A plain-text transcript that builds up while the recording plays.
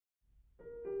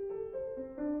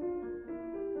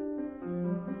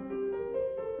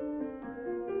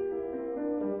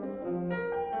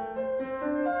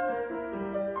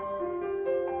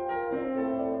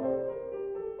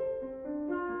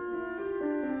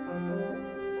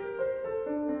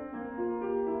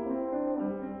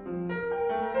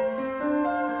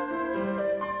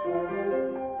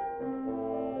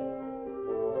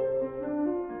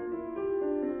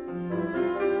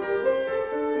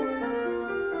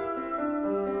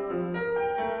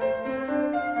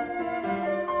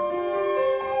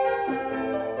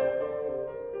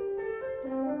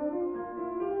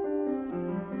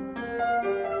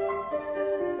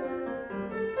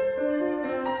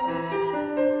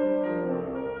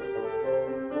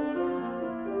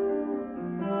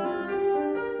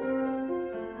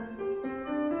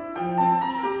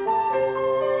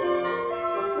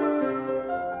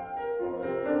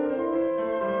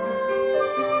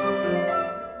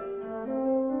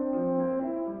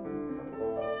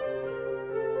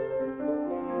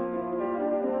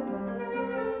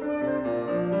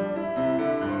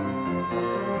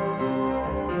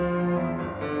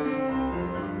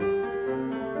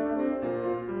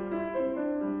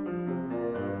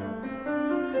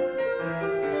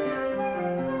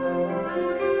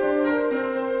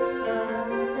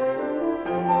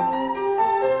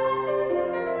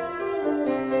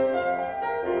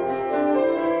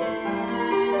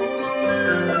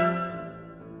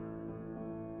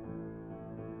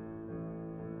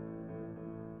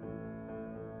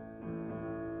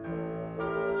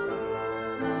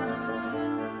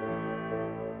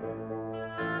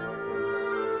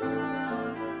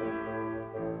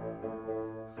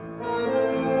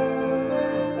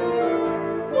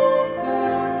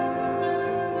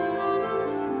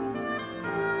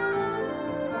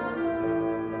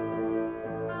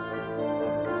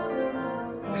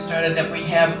started that we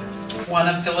have one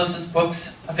of Phyllis's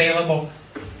books available.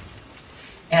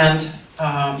 And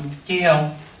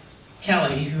Gail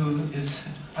Kelly, who is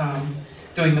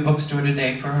doing the bookstore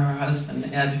today for her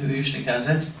husband, Ed, who usually does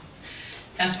it,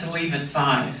 has to leave at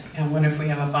 5. And I wonder if we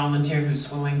have a volunteer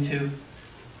who's willing to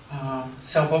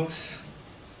sell books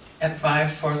at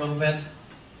 5 for a little bit.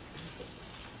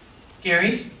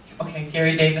 Gary? Okay,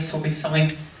 Gary Davis will be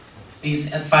selling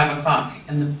these at 5 o'clock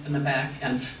in the back,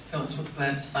 and Phyllis will be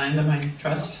glad to sign them, I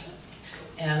trust.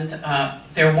 And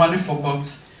they're wonderful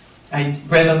books. I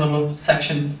read a little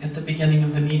section at the beginning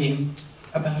of the meeting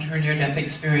about her near-death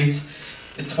experience.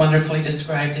 It's wonderfully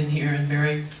described in here and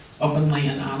very openly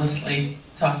and honestly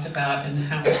talked about and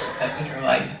how it's affected her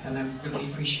life, and I really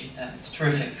appreciate that. It's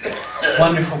terrific.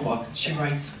 Wonderful book. She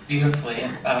writes beautifully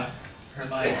about her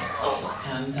life,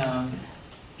 and you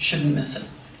shouldn't miss it.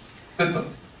 Good book.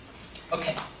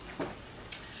 Okay.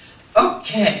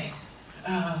 Okay.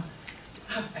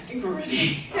 I think we're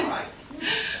ready. All right.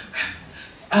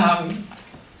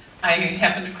 I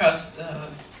happened across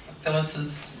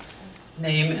Phyllis's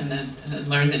name and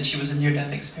learned that she was a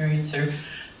near-death experiencer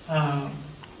a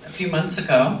few months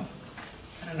ago.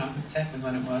 I don't know exactly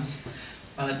when it was,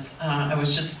 but I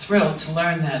was just thrilled to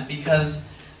learn that, because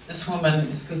this woman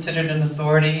is considered an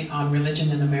authority on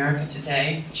religion in America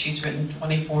today. She's written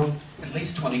at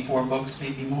least 24 books,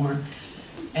 maybe more,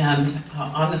 and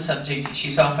on the subject.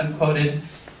 She's often quoted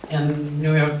in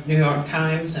New York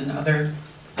Times and other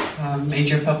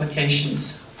major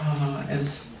publications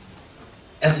as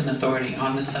an authority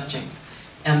on the subject.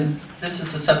 And this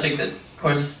is a subject that, of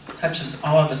course, touches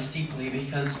all of us deeply,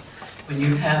 because when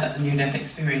you've had a near-death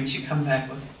experience, you come back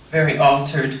with very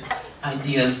altered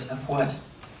ideas of what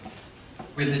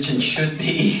religion should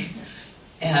be.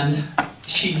 And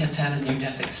she has had a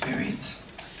near-death experience.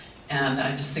 And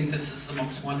I just think this is the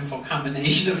most wonderful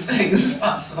combination of things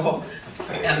possible.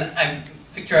 And I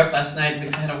picked her up last night, and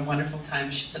we've had a wonderful time.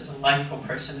 She's such a delightful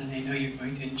person, and I know you're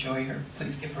going to enjoy her.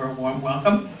 Please give her a warm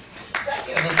welcome. Thank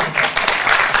you.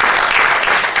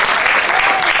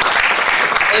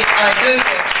 If I do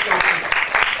this,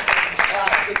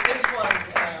 is this one?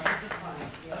 This is mine.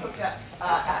 Okay.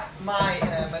 My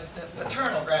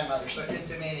maternal grandmother, so it didn't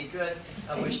do me any good,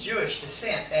 was Jewish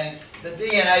descent, and the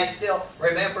DNA still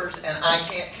remembers, and I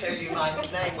can't tell you my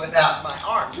name without my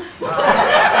arms.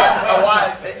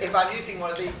 If I'm using one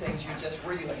of these things, you're just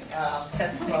reeling.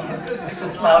 This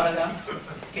is loud enough.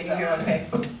 Can you hear okay?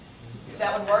 Is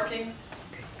that one working?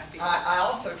 I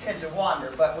also tend to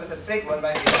wander, but with a big one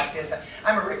maybe like this.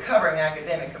 I'm a recovering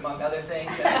academic, among other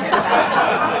things, and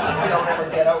you don't ever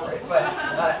get over it. But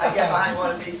I get behind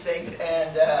one of these things,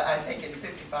 and I'm thinking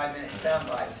 55-minute sound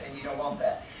bites, and you don't want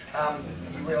that.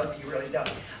 You really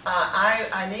don't.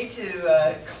 I need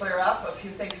to clear up a few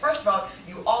things. First of all,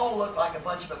 you all look like a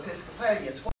bunch of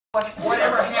Episcopalians.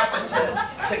 Whatever happened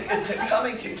to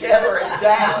coming together and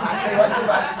down? I feel like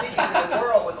I'm speaking to the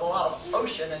world with a lot of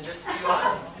ocean and just a few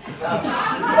islands.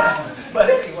 But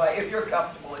anyway, if you're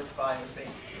comfortable, it's fine with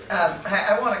me.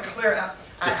 I want to clear up.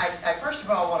 I first of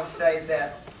all want to say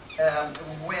that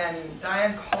when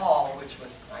Diane called, which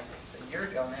was, I guess, a year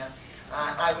ago now,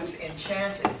 I was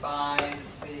enchanted by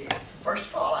the. First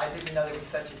of all, I didn't know there was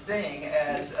such a thing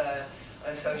as an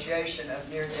association of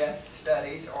near-death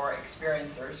studies or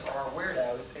experiencers or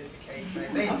weirdos, as the case may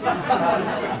be.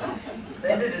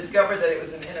 Then to discover that it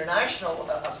was an international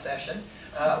obsession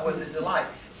was a delight.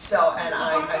 So, and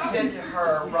I said to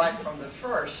her right from the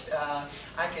first,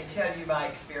 I can tell you my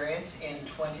experience in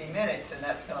 20 minutes, and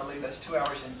that's going to leave us 2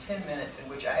 hours and 10 minutes in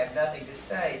which I have nothing to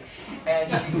say. And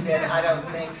she said, I don't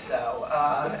think so.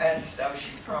 And so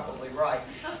she's probably right.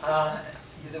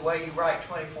 The way you write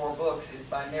 24 books is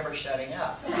by never shutting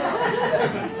up.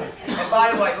 And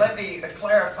by the way, let me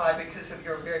clarify, because of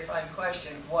your very fine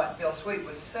question, what Bill Sweet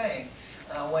was saying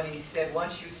when he said,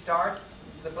 once you start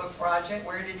the book project,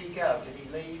 where did he go? Did he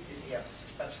leave? Did he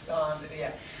abscond?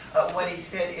 Yeah. When he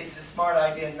said it's a smart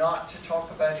idea not to talk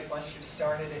about it once you've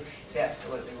started it, he's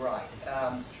absolutely right.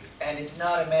 And it's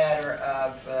not a matter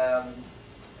of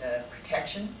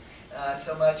protection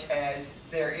so much as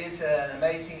there is an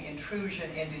amazing intrusion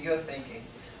into your thinking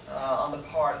on the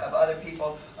part of other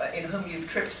people in whom you've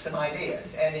tripped some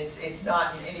ideas. And it's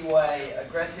not in any way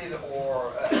aggressive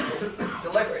or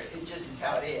deliberate. It just is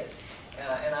how it is.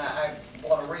 And I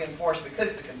want to reinforce,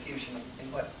 because of the confusion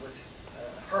in what was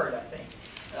heard, I think,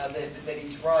 that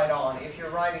he's right on. If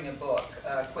you're writing a book,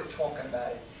 quit talking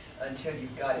about it until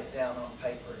you've got it down on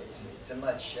paper. It's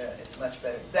much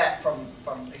better. That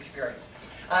from experience.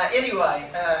 Anyway,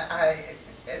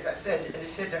 as I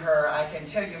said to her, I can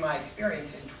tell you my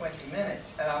experience in 20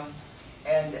 minutes.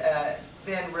 And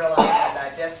then realized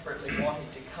that I desperately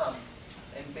wanted to come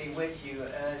and be with you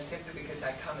simply because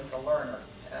I come as a learner.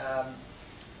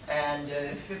 And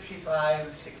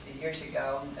 55, 60 years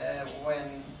ago,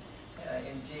 when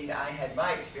indeed I had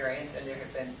my experience, and there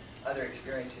have been other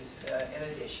experiences in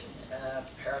addition,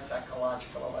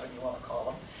 parapsychological or whatever you want to call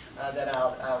them, that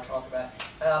I'll talk about.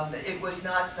 It was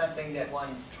not something that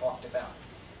one talked about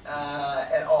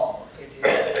at all. It is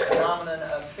a phenomenon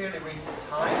of fairly recent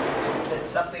time that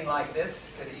something like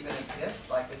this could even exist,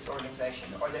 like this organization,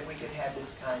 or that we could have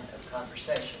this kind of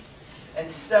conversation. And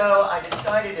so I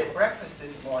decided at breakfast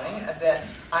this morning that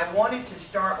I wanted to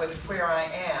start with where I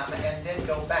am and then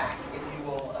go back, if you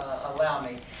will allow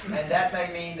me. And that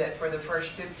may mean that for the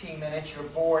first 15 minutes you're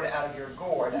bored out of your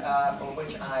gourd, for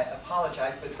which I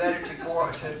apologize, but better to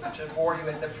bore you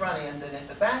at the front end than at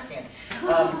the back end,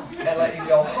 and let you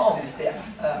go home stiff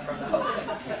from the whole thing.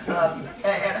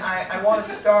 And I want to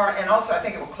start, and also I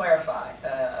think it will clarify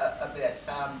a bit.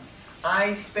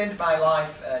 I spend my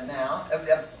life now,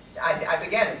 I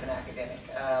began as an academic.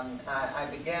 I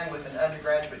began with an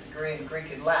undergraduate degree in Greek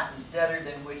and Latin, better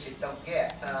than which it don't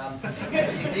get.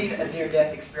 You need a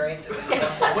near-death experience at least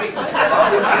once a week.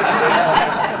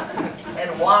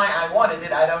 And why I wanted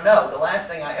it, I don't know. The last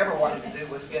thing I ever wanted to do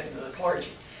was get into the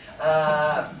clergy.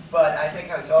 But I think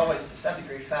I was always, to some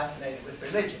degree, fascinated with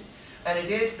religion. And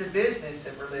it is the business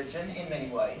of religion, in many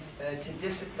ways, to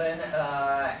discipline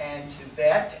and to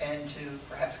vet and to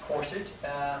perhaps corset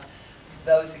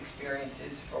those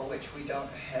experiences for which we don't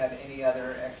have any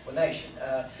other explanation.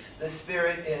 The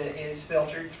spirit is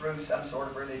filtered through some sort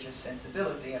of religious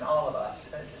sensibility in all of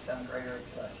us, to some greater or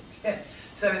to lesser extent.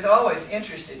 So I was always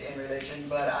interested in religion,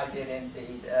 but I did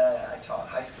indeed. I taught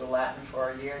high school Latin for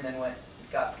a year and then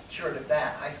got cured of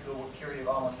that. High school will cure you of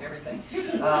almost everything.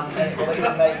 And it will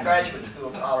even make graduate school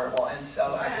tolerable. And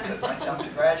so I took myself to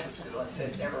graduate school and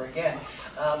said never again.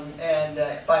 And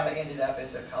finally ended up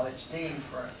as a college dean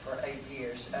for 8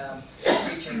 years,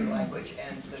 teaching language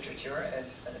and literature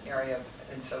as an area of,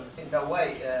 and so in no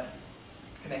way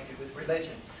connected with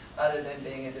religion, other than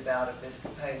being a devout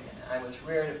Episcopalian. I was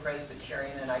reared a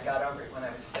Presbyterian, and I got over it when I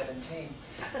was 17.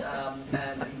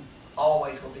 And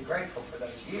always will be grateful for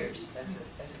those years as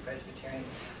a Presbyterian,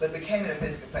 but became an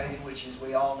Episcopalian, which, as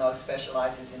we all know,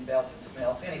 specializes in bells and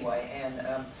smells anyway,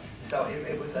 and so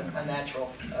it was a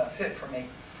natural fit for me.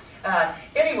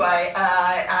 Anyway,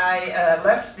 I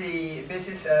left the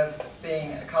business of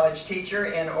being a college teacher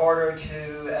in order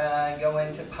to go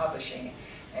into publishing,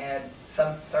 and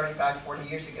some 35, 40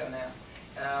 years ago now.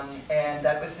 And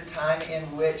that was the time in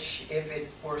which, if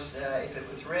it was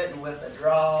written with a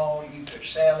drawl, you could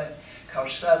sell it,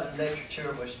 because Southern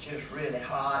literature was just really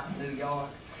hot in New York.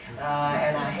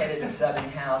 And I headed a Southern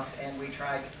house, and we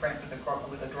tried to print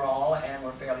with a drawl, and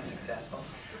were fairly successful.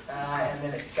 And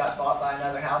then it got bought by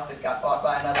another house, it got bought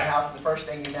by another house, and the first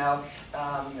thing you know,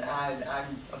 I'm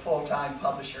a full-time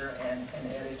publisher and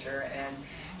editor, and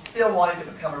still wanted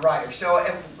to become a writer. So,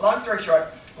 long story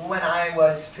short, when I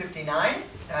was 59,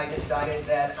 I decided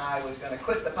that I was going to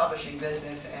quit the publishing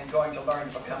business and going to learn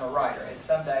to become a writer. And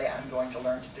someday I'm going to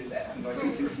learn to do that. I'm going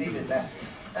to succeed at that.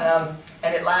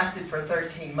 And it lasted for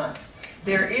 13 months.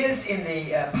 There is in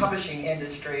the publishing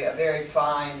industry a very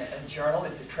fine journal.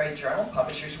 It's a trade journal,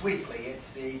 Publishers Weekly.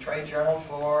 It's the trade journal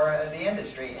for the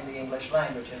industry in the English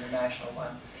language, international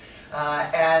one.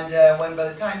 When by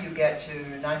the time you get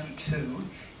to 92,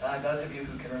 those of you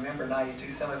who can remember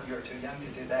 92, some of you are too young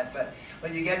to do that, but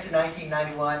when you get to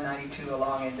 1991, 92,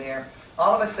 along in there,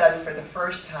 all of a sudden, for the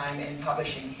first time in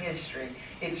publishing history,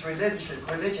 it's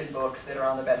religion books that are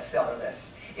on the bestseller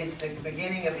list. It's the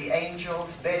beginning of the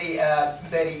angels. Betty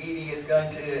Eadie is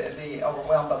going to be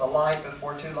overwhelmed by the light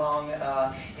before too long.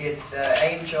 It's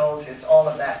angels, it's all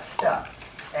of that stuff.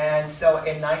 And so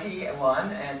in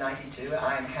 91 and 92,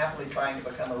 I'm happily trying to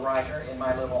become a writer in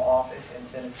my little office in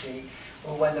Tennessee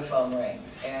when the phone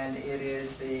rings. And it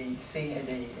is the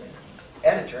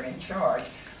editor in charge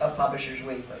of Publishers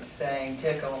Weekly saying,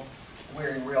 "Tickle,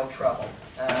 we're in real trouble."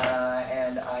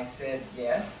 And I said,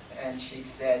 "Yes." And she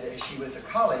said, she was a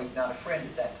colleague, not a friend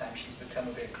at that time. She's become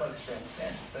a very close friend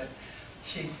since. But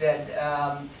she said,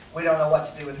 "We don't know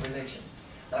what to do with religion.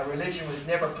 Religion was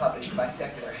never published by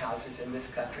secular houses in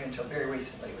this country until very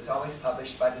recently. It was always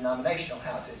published by denominational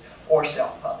houses or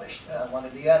self-published, one or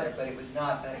the other, but it was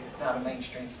not a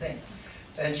mainstream thing."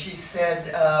 And she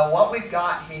said, "What we've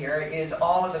got here is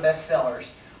all of the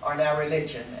bestsellers are now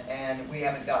religion, and we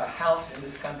haven't got a house in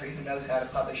this country who knows how to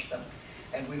publish them,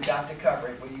 and we've got to cover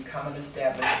it. Will you come and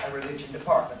establish a religion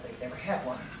department?" They've never had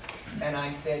one. And I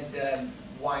said,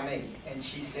 why me? And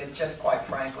she said, just quite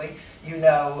frankly, you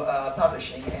know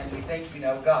publishing, and we think you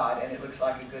know God, and it looks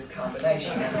like a good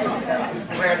combination. And I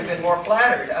said, rarely been more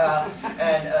flattered.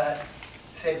 And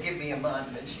said, give me a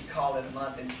month, and she called it a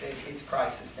month and said, it's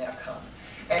crisis now come.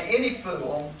 And any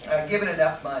fool, given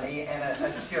enough money and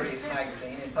a serious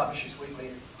magazine, and Publishers Weekly,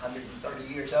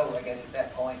 130 years old, I guess, at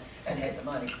that point, and had the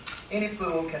money, any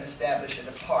fool can establish a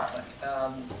department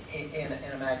in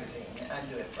a magazine. I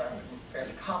do it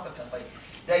fairly competently.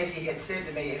 Daisy had said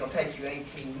to me, it'll take you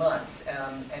 18 months,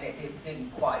 and it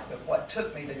didn't quite. But what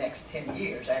took me the next 10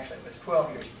 years, actually it was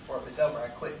 12 years before it was over,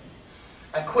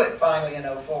 I quit finally in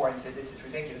 '04 and said, this is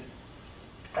ridiculous.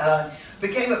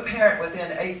 Became apparent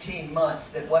within 18 months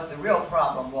that what the real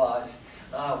problem was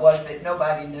that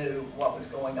nobody knew what was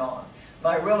going on.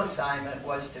 My real assignment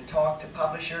was to talk to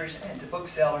publishers and to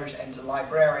booksellers and to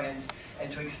librarians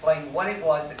and to explain what it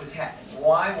was that was happening.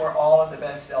 Why were all of the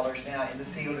bestsellers now in the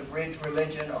field of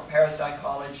religion or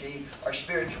parapsychology or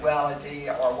spirituality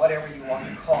or whatever you want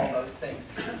to call those things?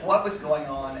 What was going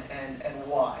on and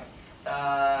why?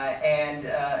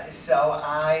 So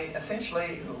I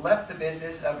essentially left the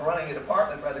business of running a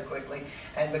department rather quickly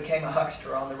and became a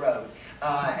huckster on the road.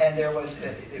 And it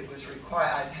was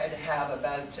required, I had to have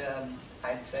about,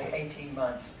 I'd say 18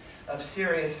 months of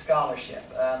serious scholarship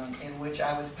in which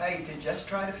I was paid to just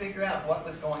try to figure out what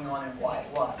was going on and why it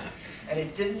was. And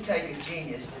it didn't take a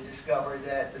genius to discover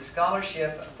that the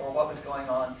scholarship for what was going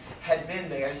on had been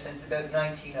there since about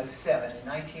 1907. In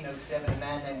 1907, a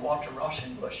man named Walter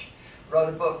Rauschenbusch wrote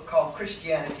a book called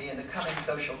Christianity and the Coming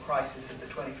Social Crisis of the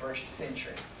 21st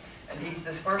Century. And he's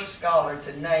the first scholar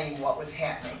to name what was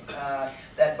happening.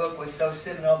 That book was so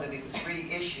seminal that it was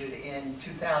reissued in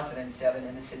 2007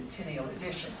 in the centennial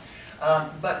edition.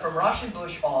 But from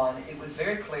Rauschenbusch on, it was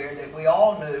very clear that we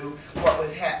all knew what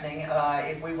was happening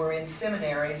if we were in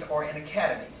seminaries or in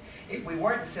academies. If we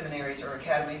weren't in seminaries or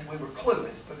academies, we were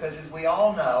clueless, because as we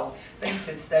all know, things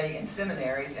that stay in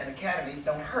seminaries and academies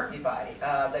don't hurt anybody.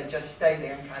 They just stay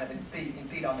there and kind of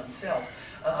impede on themselves.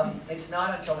 It's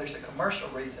not until there's a commercial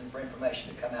reason for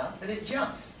information to come out that it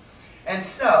jumps. And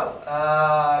so,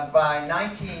 by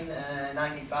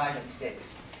 1995 and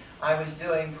 6, I was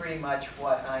doing pretty much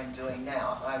what I'm doing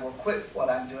now. I will quit what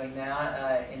I'm doing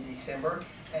now in December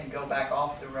and go back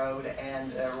off the road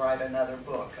and write another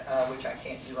book, which I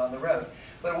can't do on the road.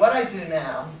 But what I do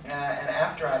now, and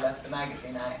after I left the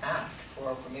magazine, I asked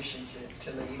for permission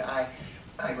to leave. I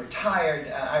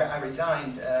retired, I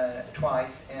resigned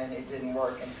twice, and it didn't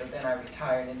work, and so then I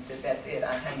retired and said, that's it,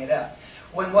 I hang it up.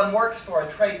 When one works for a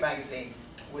trade magazine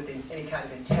with any kind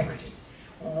of integrity,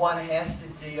 one has to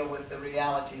deal with the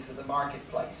realities of the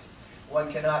marketplace.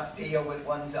 One cannot deal with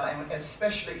one's own,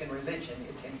 especially in religion.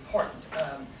 It's important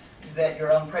that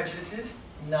your own prejudices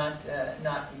not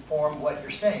inform what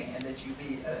you're saying, and that you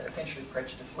be essentially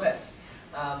prejudiceless.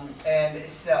 And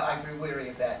so I grew weary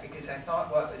of that, because I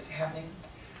thought what was happening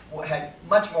had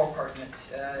much more pertinence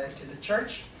to the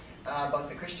church, both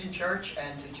the Christian church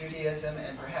and to Judaism,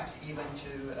 and perhaps even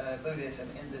to Buddhism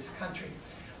in this country,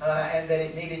 and that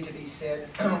it needed to be said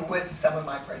with some of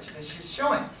my prejudices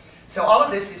showing. So all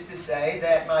of this is to say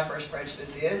that my first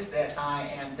prejudice is that I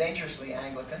am dangerously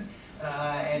Anglican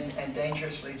and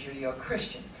dangerously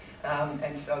Judeo-Christian.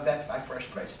 And so that's my first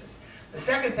prejudice. The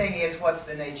second thing is, what's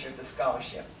the nature of the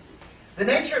scholarship? The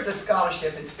nature of the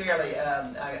scholarship is fairly,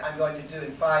 I'm going to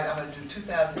do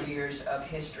 2,000 years of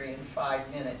history in 5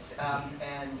 minutes,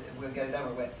 and we'll get it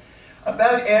over with.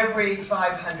 About every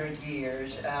 500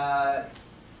 years,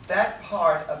 that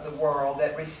part of the world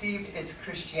that received its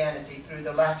Christianity through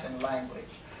the Latin language,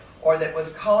 or that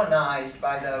was colonized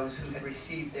by those who had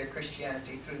received their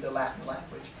Christianity through the Latin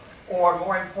language, or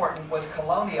more important, was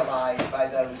colonialized by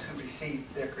those who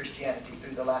received their Christianity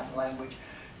through the Latin language,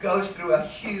 goes through a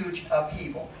huge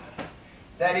upheaval.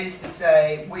 That is to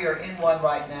say, we are in one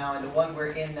right now, and the one we're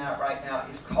in now right now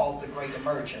is called the Great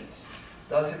Emergence.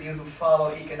 Those of you who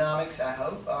follow economics, I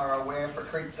hope, are aware, for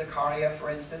Kurt Zakaria, for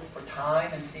instance, for Time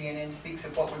and CNN speaks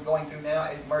of what we're going through now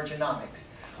as mergenomics.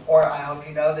 Or I hope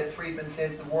you know that Friedman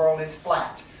says the world is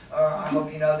flat. Or I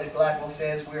hope you know that Gladwell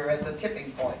says we're at the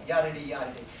tipping point, yada-dee,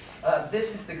 yada-dee.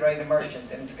 This is the Great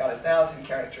Emergence, and it's got 1,000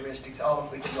 characteristics, all of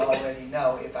which you already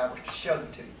know if I were to show them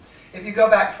to you. If you go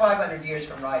back 500 years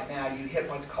from right now, you hit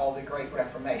what's called the Great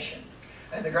Reformation.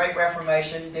 And the Great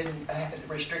Reformation didn't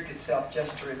restrict itself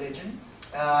just to religion.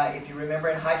 If you remember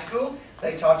in high school,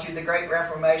 they taught you the Great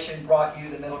Reformation brought you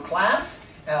the middle class,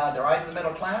 the rise of the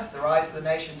middle class, the rise of the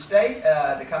nation state,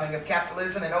 the coming of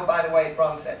capitalism, and oh, by the way, it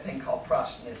brought us that thing called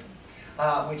Protestantism,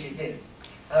 which it did.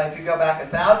 If you go back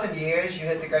 1,000 years, you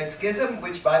hit the Great Schism,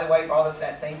 which, by the way, brought us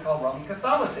that thing called Roman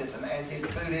Catholicism, as it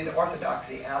booted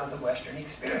orthodoxy out of the Western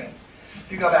experience.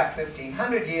 If you go back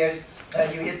 1,500 years,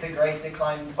 you hit the Great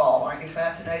Decline and Fall. Aren't you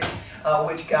fascinated?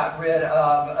 Which got rid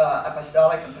of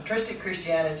apostolic and patristic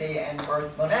Christianity and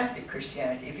birthed monastic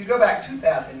Christianity. If you go back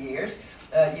 2,000 years,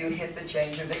 you hit the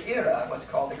change of the era, what's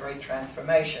called the Great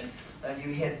Transformation.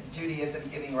 You hit Judaism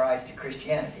giving rise to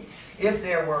Christianity. If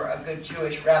there were a good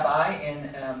Jewish rabbi in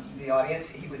the audience,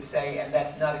 he would say, and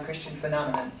that's not a Christian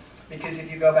phenomenon, because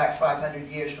if you go back 500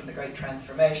 years from the Great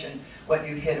Transformation, what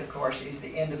you hit, of course, is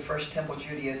the end of First Temple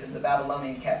Judaism, the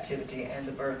Babylonian captivity, and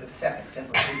the birth of Second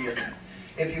Temple Judaism.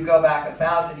 If you go back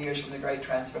 1,000 years from the Great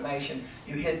Transformation,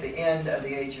 you hit the end of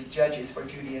the age of Judges for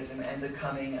Judaism and the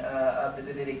coming of the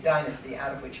Davidic dynasty,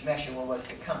 out of which Meshua was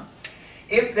to come.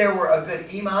 If there were a good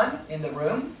imam in the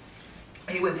room,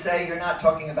 he would say, you're not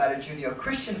talking about a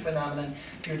Judeo-Christian phenomenon,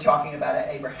 you're talking about an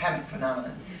Abrahamic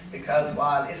phenomenon. Because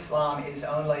while Islam is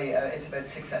only, it's about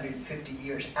 650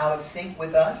 years out of sync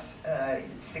with us,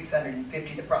 it's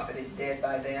 650, the Prophet is dead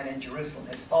by then and Jerusalem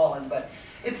has fallen, but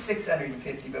it's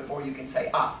 650 before you can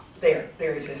say,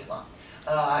 there is Islam.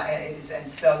 And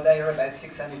so they are about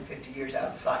 650 years out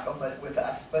of cycle with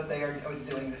us, but they are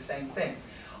doing the same thing.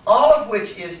 All of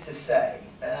which is to say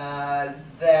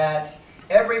that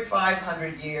every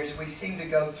 500 years we seem to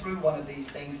go through one of these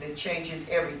things that changes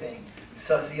everything.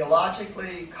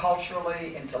 Sociologically,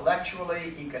 culturally,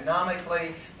 intellectually,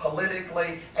 economically,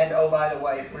 politically, and oh, by the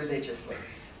way, religiously.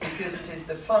 Because it is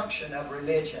the function of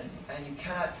religion, and you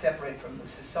cannot separate from the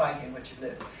society in which it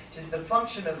lives. It is the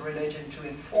function of religion to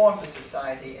inform the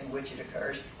society in which it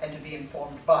occurs and to be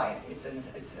informed by it. It's a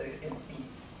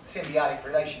symbiotic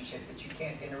relationship that you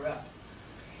can't interrupt.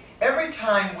 Every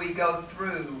time we go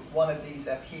through one of these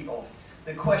upheavals,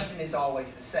 the question is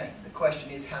always the same. The question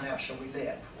is, how now shall we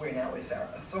live? Where now is our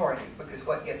authority? Because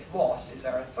what gets lost is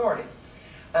our authority.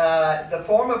 The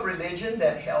form of religion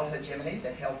that held hegemony,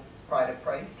 that held pride of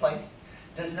place,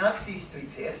 does not cease to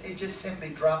exist. It just simply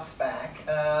drops back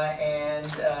and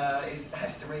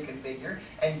has to reconfigure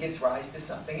and gives rise to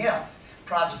something else.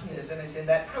 Protestantism is in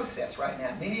that process right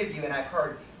now. Many of you, and I've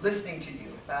heard, listening to you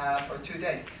for 2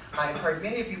 days, I've heard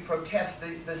many of you protest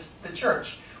the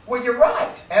church. Well, you're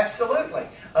right, absolutely.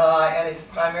 And it's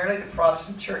primarily the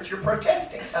Protestant church you're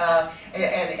protesting,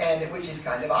 and which is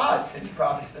kind of odd since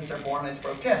Protestants are born as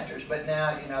protesters. But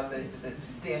now, you know, the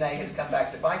DNA has come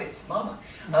back to bite its mama.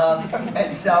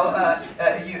 And so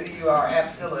you are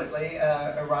absolutely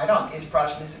right on. Is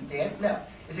Protestantism dead? No.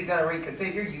 Is it going to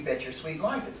reconfigure? You bet your sweet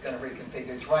life it's going to reconfigure.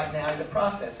 It's right now in the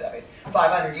process of it.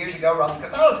 500 years ago, Roman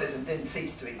Catholicism didn't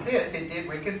cease to exist. It did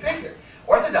reconfigure.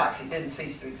 Orthodoxy didn't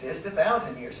cease to exist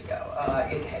 1,000 years ago.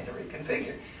 It had to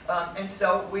reconfigure. And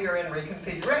so we are in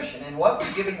reconfiguration. And what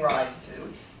we're giving rise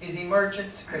to is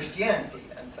emergence Christianity.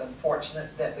 And it's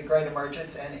unfortunate that the Great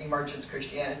Emergence and emergence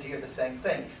Christianity are the same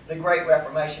thing. The Great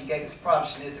Reformation gave us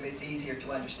Protestantism. It's easier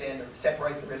to understand or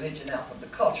separate the religion out from the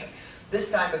culture. This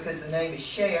time, because the name is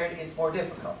shared, it's more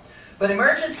difficult. But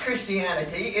emergence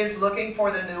Christianity is looking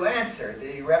for the new answer.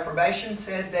 The Reformation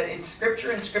said that it's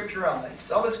Scripture and Scripture only.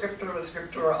 Sola Scriptura,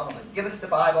 Scriptura only. Give us the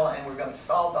Bible and we're going to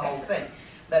solve the whole thing.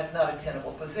 That's not a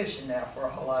tenable position now for a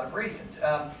whole lot of reasons.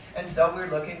 And so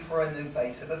we're looking for a new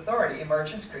base of authority.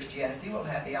 Emergence Christianity will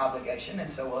have the obligation, and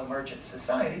so will emergence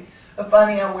society, of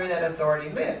finding out where that authority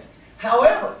lives.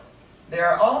 However, there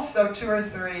are also 2 or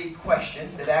 3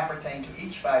 questions that appertain to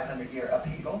each 500-year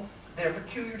upheaval that are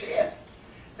peculiar to it.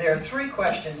 There are 3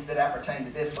 questions that appertain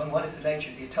to this one. One is the nature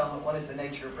of the atonement, one is the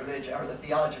nature of religion, or the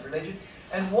theology of religion,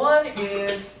 and one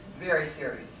is very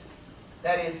serious.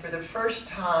 That is, for the first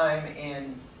time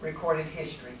in recorded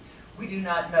history, we do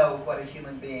not know what a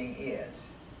human being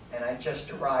is. And I just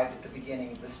arrived at the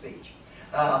beginning of the speech.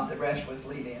 The rest was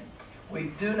lead-in.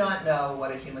 We do not know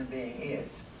what a human being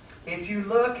is. If you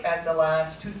look at the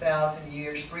last 2,000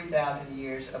 years, 3,000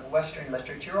 years of Western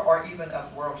literature, or even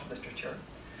of world literature,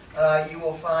 you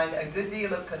will find a good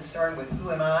deal of concern with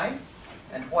who am I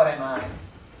and what am I.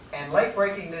 And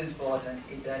late-breaking news bulletin,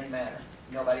 it doesn't matter.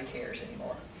 Nobody cares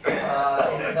anymore.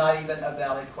 It's not even a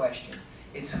valid question.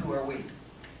 It's who are we?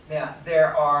 Now,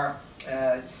 there are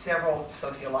several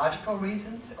sociological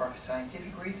reasons or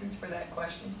scientific reasons for that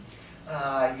question.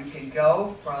 You can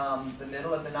go from the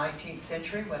middle of the 19th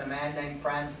century when a man named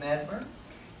Franz Mesmer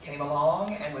came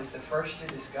along and was the first to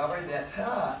discover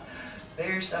that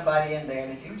there's somebody in there,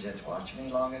 and if you just watch me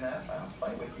long enough, I'll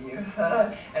play with you.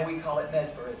 And we call it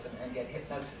mesmerism and get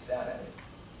hypnosis out of it.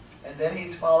 And then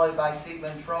he's followed by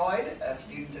Sigmund Freud, a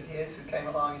student of his who came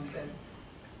along and said,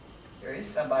 there is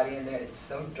somebody in there that's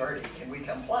so dirty, can we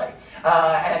come play?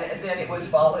 And then it was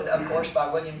followed, of course,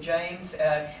 by William James,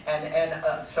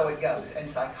 and so it goes, and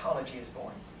psychology is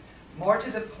born. More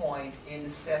to the point, in the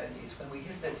 70s, when we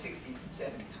hit the 60s and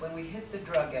 70s, when we hit the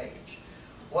drug age,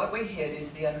 what we hit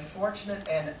is the unfortunate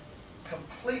and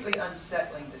completely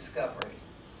unsettling discovery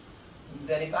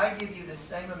that if I give you the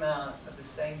same amount of the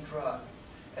same drug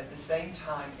at the same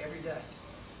time every day,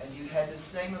 and you had the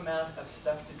same amount of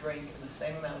stuff to drink and the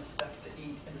same amount of stuff to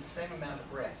eat and the same amount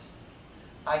of rest,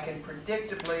 I can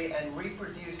predictably and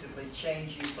reproducibly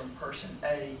change you from person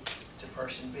A to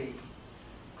person B.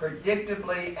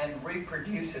 Predictably and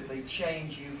reproducibly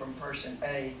change you from person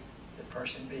A to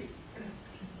person B.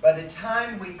 By the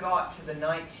time we got to the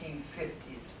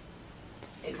 1950s,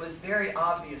 it was very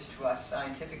obvious to us,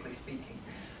 scientifically speaking,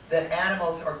 that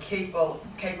animals are capable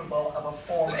of a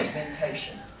form of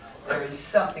mentation. There is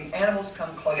something, animals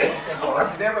come close to thinking.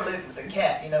 If you've ever lived with a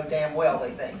cat, you know damn well they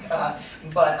think.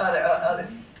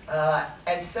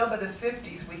 And so by the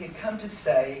 50s, we had come to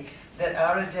say that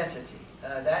our identity,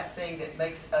 that thing that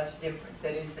makes us different,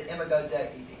 that is the imago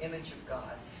Dei, the image of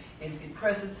God, is the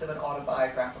presence of an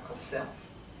autobiographical self.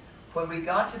 When we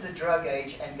got to the drug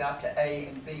age and got to A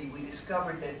and B, we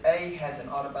discovered that A has an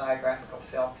autobiographical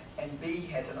self and B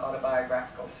has an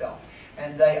autobiographical self.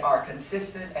 And they are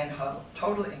consistent and have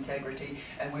total integrity,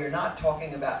 and we are not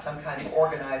talking about some kind of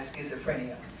organized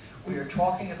schizophrenia. We are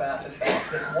talking about the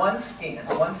fact that one skin,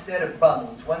 one set of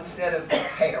bones, one set of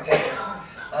hair, whatever,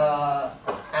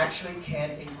 actually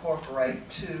can incorporate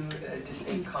two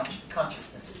distinct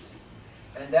consciousnesses.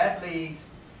 And that leads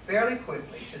fairly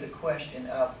quickly to the question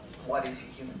of what is a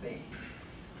human being?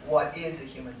 What is a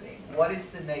human being? What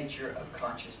is the nature of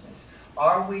consciousness?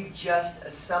 Are we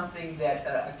just something that,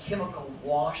 a chemical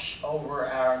wash over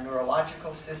our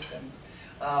neurological systems?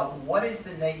 What is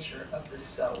the nature of the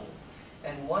soul?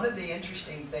 And one of the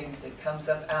interesting things that comes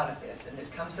up out of this, and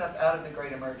it comes up out of the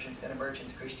Great Emergence and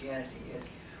Emergence Christianity, is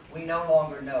we no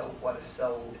longer know what a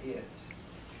soul is.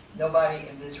 Nobody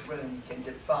in this room can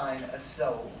define a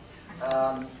soul.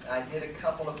 I did a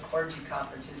couple of clergy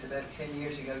conferences about 10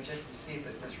 years ago just to see if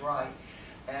it was right,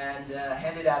 and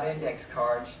handed out index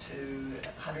cards to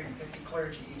 150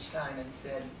 clergy each time and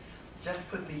said, just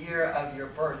put the year of your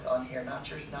birth on here, not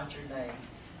your name,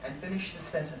 and finish the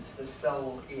sentence, the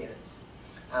soul is.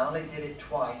 I only did it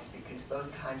twice because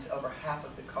both times over half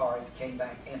of the cards came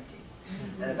back empty.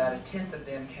 And about 1/10 of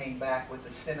them came back with the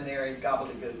seminary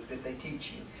gobbledygook that they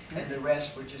teach you. And the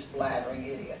rest were just blathering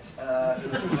idiots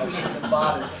who shouldn't have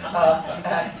bothered.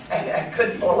 And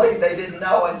couldn't believe they didn't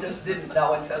know and just didn't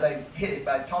know, and so they hid it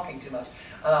by talking too much.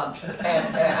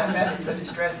 And I found it so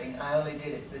distressing, I only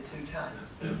did it the 2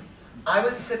 times. I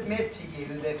would submit to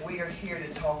you that we are here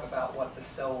to talk about what the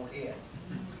soul is.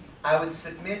 I would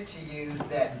submit to you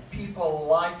that people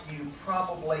like you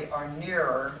probably are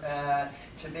nearer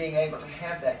to being able to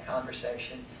have that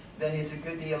conversation than is a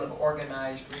good deal of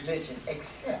organized religion,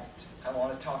 except I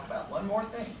want to talk about one more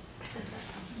thing.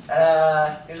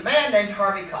 There's a man named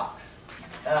Harvey Cox.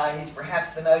 He's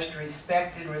perhaps the most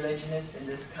respected religionist in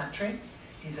this country.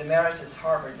 He's emeritus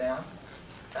Harvard now.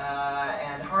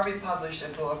 And Harvey published a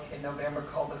book in November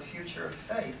called The Future of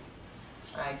Faith.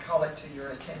 I call it to your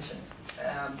attention.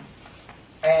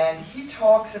 And he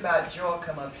talks about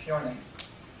Joachim of Fiorni.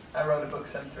 I wrote a book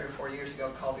some 3 or 4 years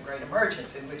ago called The Great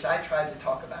Emergence, in which I tried to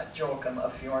talk about Joachim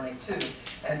of Fiorni too.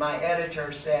 And my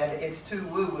editor said, it's too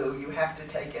woo-woo, you have to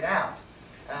take it out.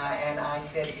 And I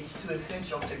said, it's too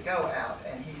essential to go out.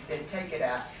 And he said, take it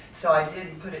out. So I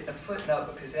didn't put it in a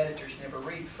footnote because editors never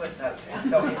read footnotes, and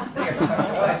so it's there tucked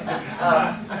away.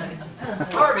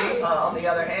 Harvey, on the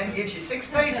other hand, gives you 6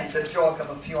 pages of Joachim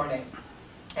of Fiorni.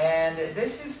 And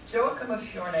this is, Joachim of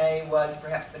Fiorni was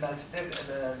perhaps the most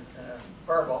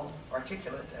verbal,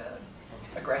 articulate,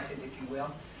 aggressive, if you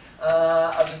will,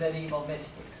 of the medieval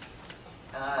mystics.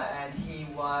 And he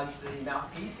was the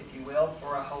mouthpiece, if you will,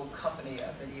 for a whole company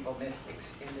of medieval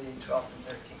mystics in the 12th and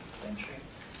 13th century.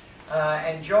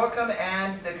 And Joachim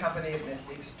and the company of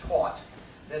mystics taught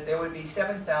that there would be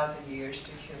 7,000 years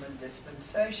to human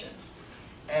dispensation.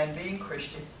 And being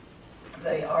Christian,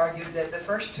 they argued that the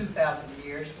first 2,000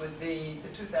 years would be the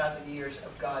 2,000 years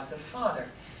of God the Father,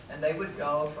 and they would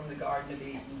go from the Garden of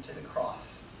Eden to the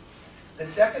cross. The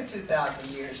second 2,000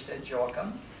 years, said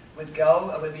Joachim, would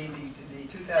be the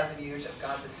 2,000 years of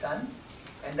God the Son,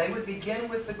 and they would begin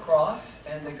with the cross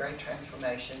and the Great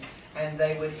Transformation, and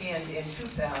they would end in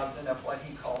 2000 of what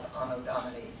he called Anno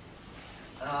Domini.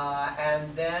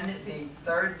 And then the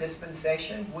third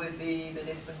dispensation would be the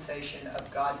dispensation of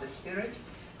God the Spirit,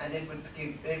 and it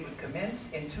would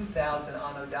commence in 2000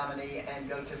 Anno Domini and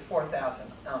go to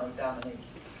 4000 Anno Domini.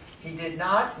 He did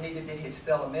not, neither did his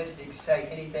fellow mystics, say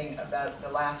anything about the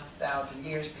last 1,000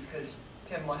 years because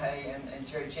Tim LaHaye and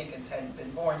Jerry Jenkins hadn't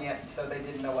been born yet, and so they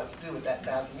didn't know what to do with that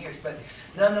 1,000 years. But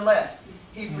nonetheless,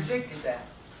 he predicted that.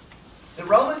 The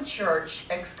Roman Church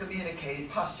excommunicated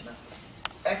posthumously,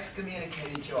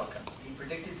 excommunicated Joachim. He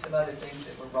predicted some other things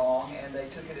that were wrong, and they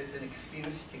took it as an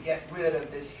excuse to get rid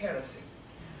of this heresy.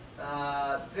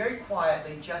 Very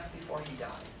quietly, just before he died,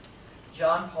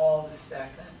 John Paul II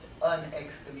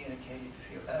unexcommunicated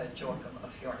Joachim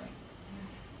of Fjorning.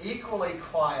 Equally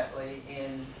quietly,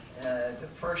 in the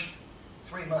first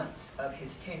 3 months of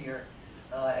his tenure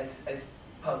as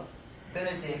Pope,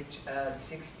 Benedict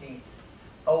XVI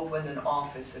opened an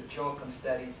office of Joachim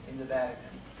studies in the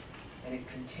Vatican, and it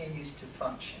continues to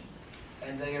function.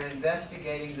 And they are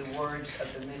investigating the words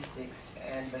of the mystics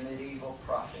and the medieval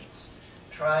prophets,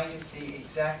 trying to see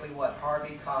exactly what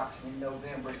Harvey Cox in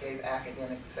November gave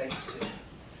academic face to.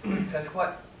 Because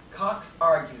what Cox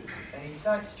argues, and he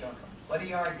cites Joachim, what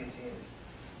he argues is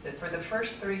that for the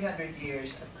first 300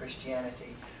 years of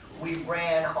Christianity, we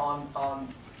ran on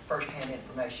first-hand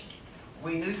information.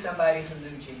 We knew somebody who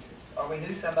knew Jesus, or we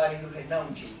knew somebody who had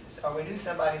known Jesus, or we knew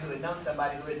somebody who had known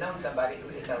somebody who had known somebody who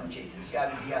had known Jesus,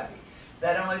 yada, yada.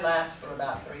 That only lasts for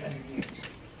about 300 years.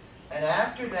 And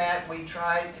after that, we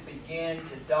tried to begin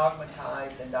to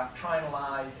dogmatize and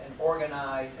doctrinalize and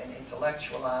organize and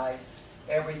intellectualize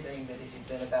everything that it had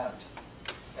been about.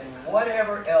 And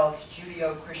whatever else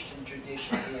Judeo-Christian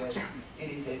tradition is, it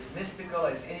is as mystical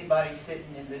as anybody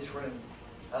sitting in this room.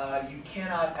 You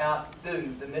cannot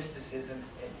outdo the mysticism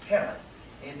inherent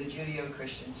in the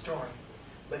Judeo-Christian story.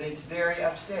 But it's very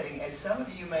upsetting, as some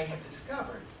of you may have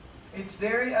discovered. It's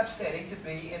very upsetting to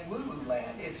be in woo-woo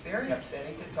land. It's very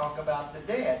upsetting to talk about the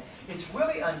dead. It's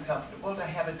really uncomfortable to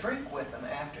have a drink with them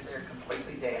after they're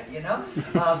completely dead, you know?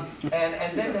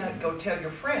 And then to go tell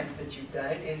your friends that you've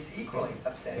done it is equally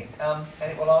upsetting. And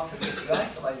it will also get you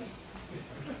isolated.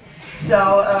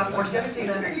 So for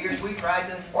 1,700 years, we tried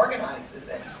to organize the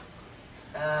thing.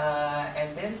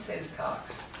 And then says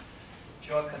Cox,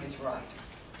 Joachim is right.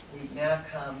 We've now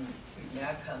come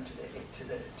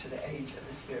to the age of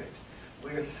the Spirit.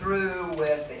 We're through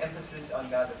with the emphasis on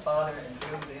God the Father and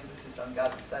through with the emphasis on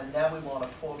God the Son. Now we want a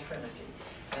full Trinity.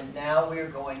 And now we're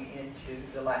going into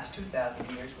the last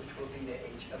 2,000 years, which will be the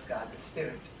age of God the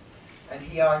Spirit. And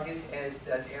he argues, as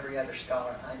does every other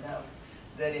scholar I know,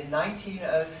 that in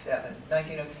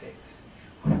 1906,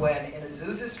 when in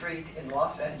Azusa Street in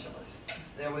Los Angeles,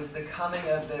 there was the coming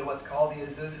of what's called the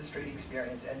Azusa Street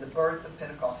experience and the birth of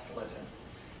Pentecostalism.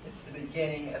 It's the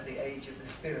beginning of the age of the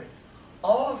Spirit.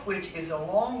 All of which is a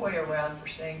long way around for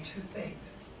saying two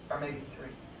things, or maybe three.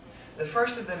 The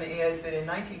first of them is that in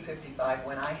 1955,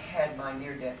 when I had my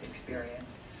near-death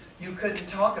experience, you couldn't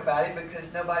talk about it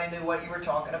because nobody knew what you were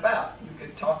talking about. You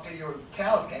could talk till your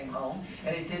cows came home,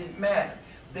 and it didn't matter.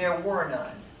 There were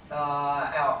none.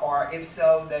 Or if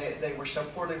so, they were so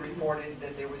poorly reported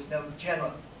that there was no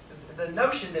general... The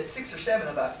notion that 6 or 7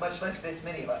 of us, much less this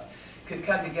many of us, could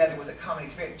come together with a common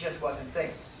experience just wasn't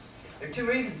there. There are two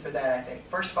reasons for that, I think.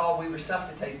 First of all, we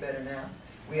resuscitate better now.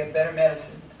 We have better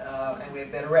medicine, and we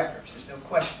have better records. There's no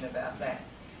question about that.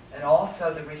 And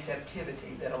also the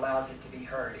receptivity that allows it to be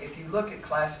heard. If you look at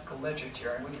classical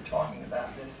literature, and we were talking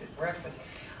about this at breakfast,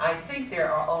 I think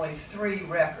there are only 3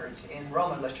 records in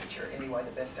Roman literature, anyway,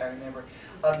 the best I remember,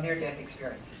 of near-death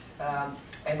experiences.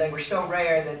 And they were so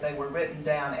rare that they were written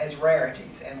down as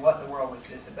rarities, and what in the world was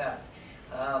this about?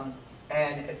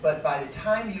 But by the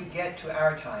time you get to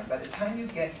our time, by the time you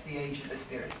get to the age of the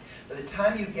Spirit, by the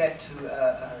time you get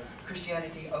to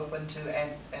Christianity open to,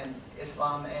 and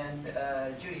Islam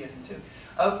and Judaism too,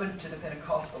 open to the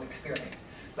Pentecostal experience.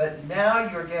 But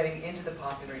now you're getting into the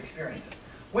popular experience,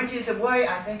 which is a way,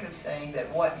 I think, of saying that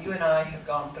what you and I have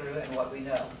gone through and what we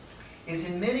know is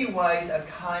in many ways a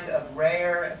kind of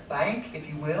rare bank, if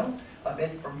you will, of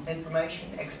information,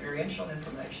 experiential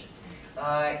information.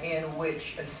 In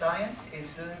which science is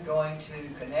soon going to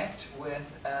connect with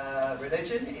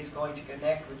religion, is going to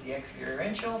connect with the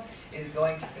experiential, is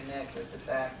going to connect with the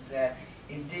fact that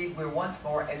indeed we're once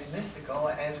more as mystical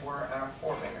as were our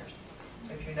forebears.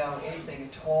 If you know anything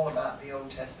at all about the Old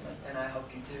Testament, and I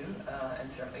hope you do,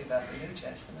 and certainly about the New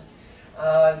Testament,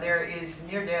 there is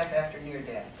near death after near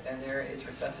death, and there is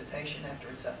resuscitation after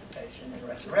resuscitation and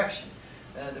resurrection.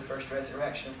 The first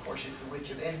resurrection, of course, is the Witch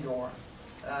of Endor,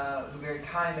 who very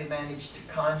kindly managed to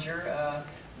conjure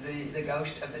the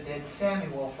ghost of the dead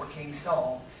Samuel for King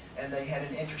Saul. And they had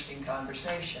an interesting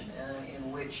conversation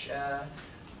in which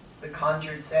the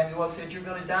conjured Samuel said, "You're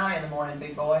going to die in the morning,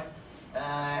 big boy."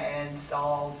 And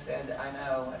Saul said, I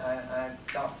know, I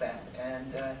thought that.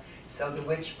 And so the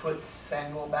witch puts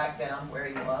Samuel back down where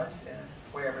he was,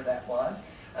 wherever that was.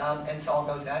 And Saul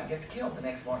goes out and gets killed the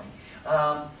next morning.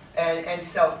 And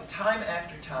so time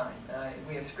after time,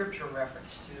 we have scriptural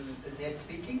reference to the dead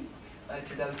speaking,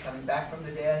 to those coming back from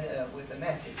the dead with a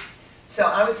message. So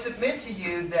I would submit to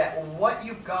you that what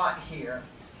you've got here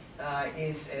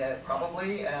is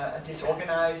probably a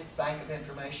disorganized bank of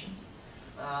information.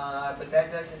 But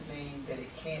that doesn't mean that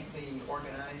it can't be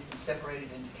organized and separated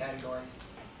into categories.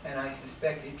 And I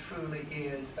suspect it truly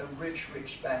is a rich,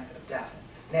 rich bank of data.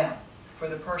 Now, for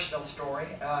the personal story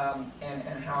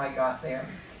and how I got there,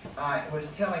 I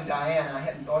was telling Diane, I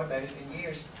hadn't thought about it in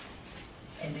years.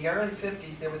 In the early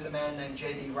 50s, there was a man named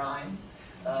J.B. Ryan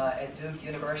at Duke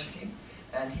University,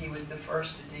 and he was the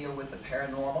first to deal with the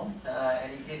paranormal,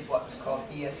 and he did what was called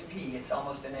ESP. It's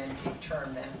almost an antique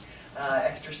term now,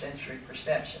 extrasensory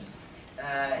perception.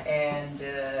 And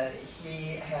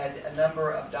he had a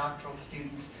number of doctoral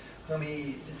students whom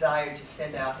he desired to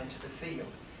send out into the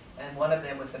field. And one of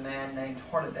them was a man named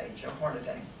Hornaday, Joe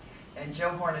Hornaday. And Joe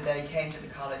Hornaday came to the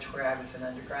college where I was an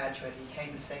undergraduate. He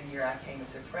came the same year I came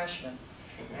as a freshman.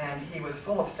 And he was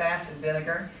full of sass and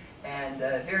vinegar, and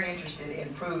very interested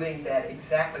in proving that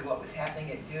exactly what was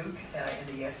happening at Duke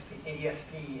in the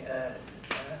ESP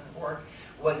work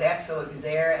was absolutely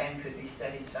there and could be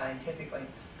studied scientifically.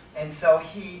 And so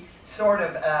he sort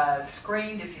of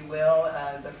screened, if you will,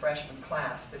 the freshman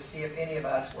class to see if any of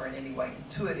us were in any way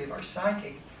intuitive or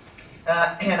psychic.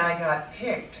 And I got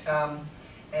picked.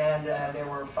 And there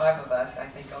were 5 of us. I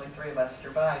think only 3 of us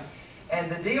survived. And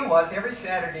the deal was, every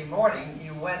Saturday morning,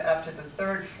 you went up to the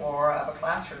 3rd floor of a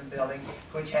classroom building,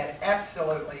 which had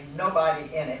absolutely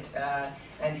nobody in it.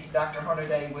 And Dr.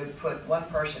 Hornaday would put one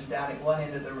person down at one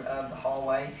end of the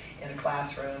hallway in a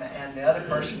classroom, and the other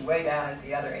person way down at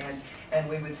the other end. And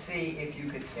we would see if you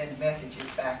could send messages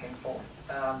back and forth.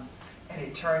 And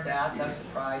it turned out, no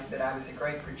surprise, that I was a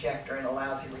great projector and a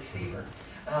lousy receiver.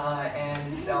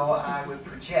 And so I would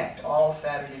project all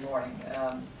Saturday morning.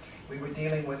 We were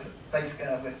dealing with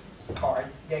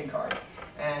cards, game cards,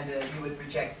 and you would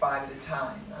project 5 at a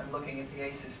time. I'm looking at the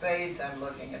Ace of Spades, I'm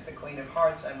looking at the Queen of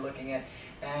Hearts, I'm looking at,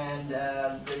 and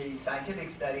the scientific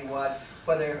study was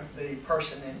whether the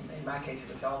person, in my case it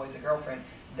was always a girlfriend,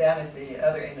 down at the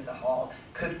other end of the hall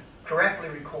could correctly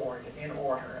record in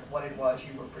order what it was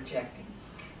you were projecting.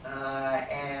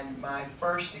 And my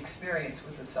first experience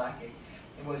with the psychic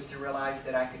was to realize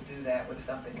that I could do that with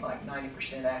something like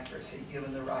 90% accuracy,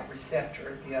 given the right receptor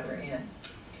at the other end.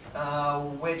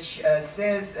 Which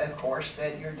says, of course,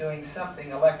 that you're doing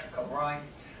something electrical, right?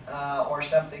 Or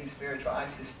something spiritual. I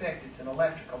suspect it's an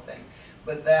electrical thing.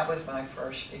 But that was my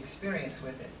first experience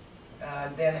with it.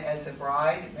 Then as a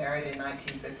bride, married in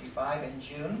 1955 in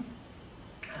June,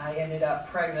 I ended up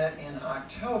pregnant in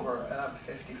October of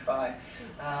 '55.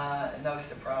 No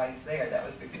surprise there. That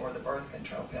was before the birth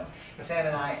control pill. Sam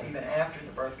and I, even after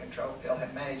the birth control pill,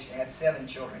 have managed to have 7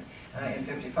 children in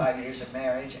 55 years of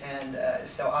marriage, and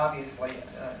so obviously,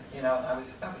 you know, I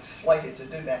was slated to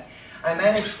do that. I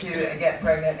managed to get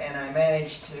pregnant, and I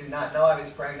managed to not know I was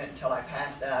pregnant until I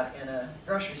passed out in a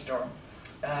grocery store,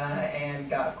 and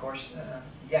got, of course,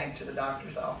 yanked to the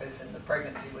doctor's office, and the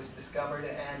pregnancy was discovered,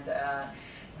 and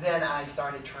then I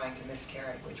started trying to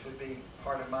miscarry, which would be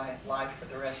part of my life for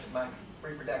the rest of my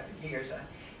reproductive years.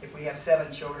 If we have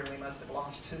 7 children, we must have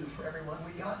lost 2 for every one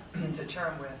we got to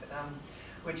term with,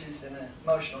 which is an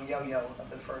emotional yo-yo of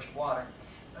the first water,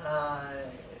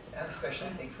 especially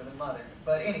I think for the mother.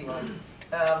 But anyway,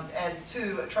 and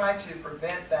to try to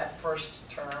prevent that first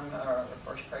term or the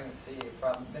first pregnancy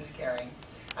from miscarrying,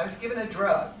 I was given a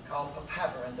drug called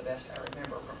papaverin, the best I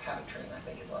remember, or papaverin, I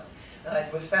think it was.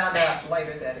 It was found out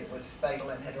later that it was fatal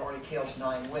and had already killed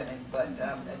 9 women, but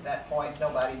at that point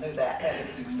nobody knew that. It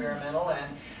was experimental,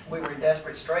 and we were in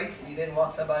desperate straits, and you didn't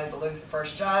want somebody to lose the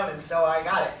first child, and so I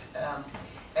got it.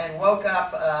 And woke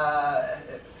up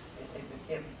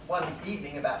one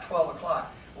evening about 12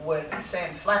 o'clock with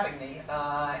Sam slapping me,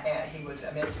 and he was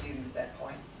a med student at that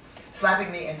point,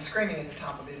 slapping me and screaming at the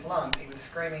top of his lungs. He was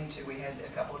screaming to, we had a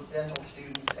couple of dental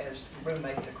students as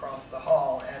roommates across the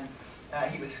hall, and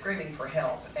he was screaming for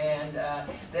help. And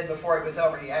then before it was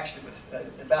over, he actually was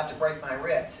about to break my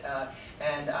ribs.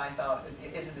 And I thought,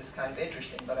 isn't this kind of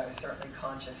interesting? But I was certainly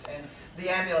conscious. And the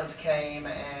ambulance came,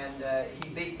 and he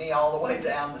beat me all the way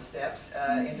down the steps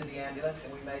into the ambulance,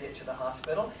 and we made it to the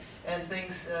hospital. And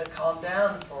things calmed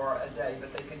down for a day,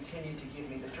 but they continued to give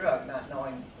me the drug, not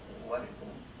knowing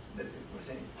that it was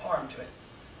any harm to it.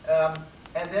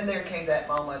 And then there came that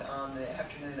moment on the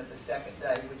afternoon of the 2nd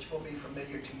day, which will be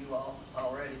familiar to you all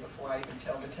already before I even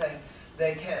tell the tale.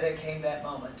 there came that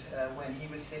moment when he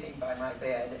was sitting by my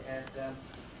bed, and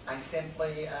I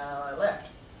simply left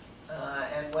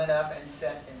and went up and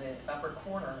sat in the upper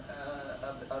corner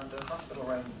of the hospital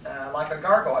room, like a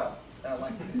gargoyle,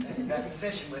 like in that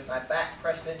position, with my back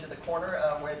pressed into the corner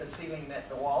where the ceiling met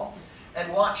the wall,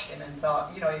 and watched him and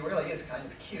thought, you know, he really is kind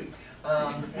of cute.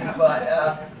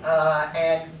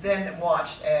 And then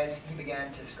watched as he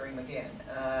began to scream again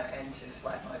and to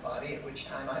slap my body, at which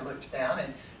time I looked down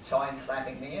and saw him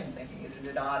slapping me and thinking, isn't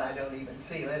it odd, I don't even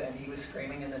feel it, and he was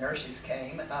screaming, and the nurses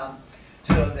came,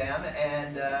 two of them,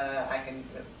 and I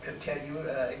could tell you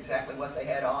exactly what they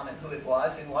had on and who it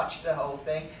was, and watched the whole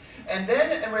thing. And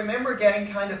then I remember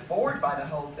getting kind of bored by the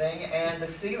whole thing, and the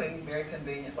ceiling very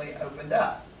conveniently opened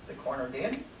up. The corner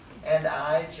did. And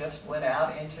I just went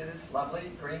out into this lovely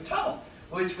green tunnel,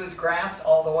 which was grass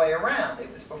all the way around.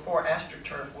 It was before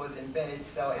AstroTurf was invented,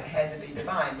 so it had to be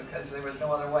divine because there was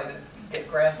no other way to get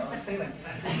grass on the ceiling.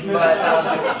 But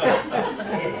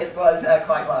it was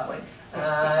quite lovely.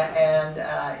 And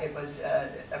it was a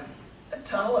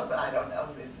tunnel of, I don't know,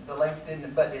 the length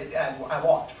didn't, but I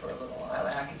walked for a little while,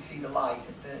 and I could see the light,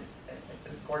 the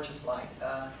gorgeous light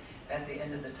at the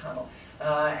end of the tunnel.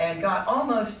 And got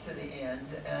almost to the end,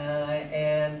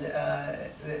 and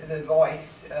the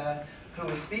voice who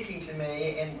was speaking to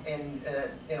me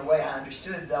in a way I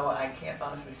understood, though I can't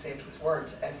honestly say it was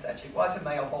words as such. It was a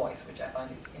male voice, which I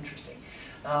find is interesting,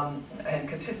 and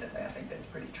consistently I think that's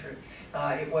pretty true.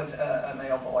 It was a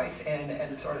male voice,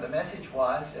 and sort of the message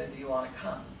was, do you want to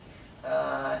come?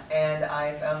 And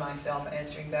I found myself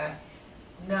answering back,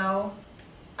 no,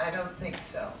 I don't think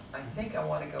so. I think I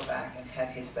want to go back and have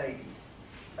his babies.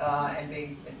 And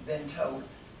being then told,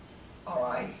 all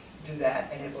right, do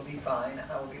that, and it will be fine.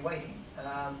 I will be waiting.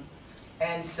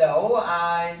 And so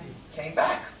I came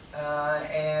back,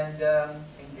 and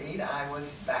indeed I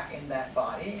was back in that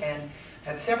body, and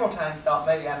have several times thought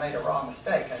maybe I made a wrong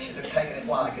mistake. I should have taken it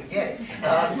while I could get it.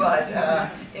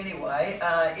 But anyway,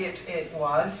 it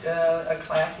was a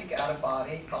classic out of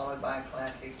body followed by a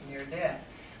classic near death.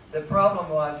 The problem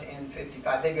was in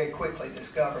 '55, they very quickly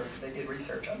discovered, they did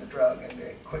research on the drug and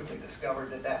very quickly discovered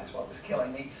that that was what was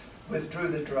killing me, withdrew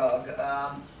the drug,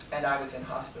 and I was in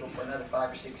hospital for another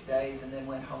 5 or 6 days, and then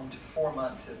went home to 4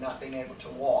 months of not being able to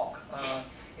walk.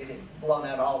 It had blown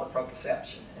out all the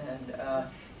proprioception. And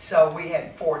so we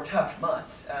had 4 tough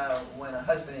months when a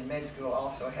husband in med school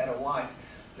also had a wife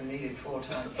who needed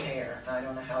full-time care. I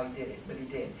don't know how he did it, but he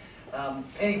did.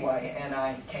 Anyway, and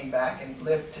I came back and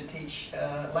lived to teach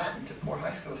Latin to poor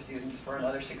high school students for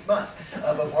another 6 months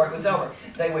before it was over.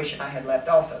 They wish I had left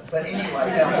also. But anyway,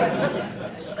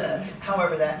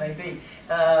 however that may be,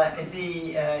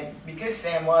 because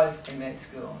Sam was in med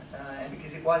school, and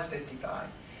because it was '55,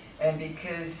 and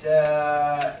because,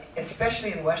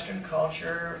 especially in Western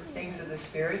culture, things of the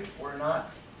spirit were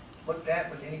not looked at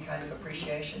with any kind of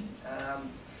appreciation.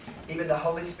 Even the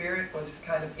Holy Spirit was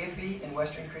kind of iffy in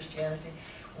Western Christianity.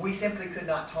 We simply could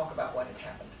not talk about what had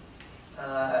happened.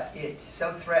 It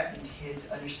so threatened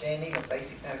his understanding of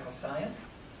basic medical science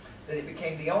that it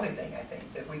became the only thing, I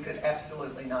think, that we could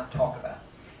absolutely not talk about.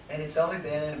 And it's only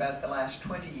been in about the last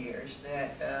 20 years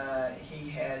that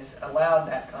he has allowed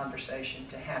that conversation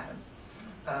to happen.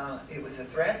 It was a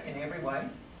threat in every way,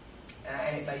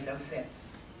 and it made no sense.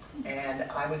 And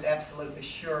I was absolutely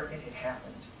sure it had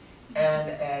happened. And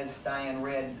as Diane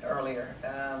read earlier,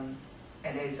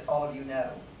 and as all of you know,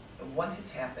 once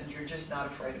it's happened, you're just not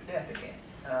afraid of death again.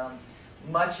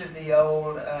 Much of the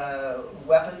old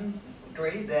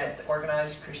weaponry that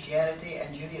organized Christianity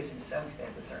and Judaism to some extent,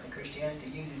 but certainly Christianity,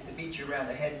 uses to beat you around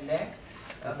the head and neck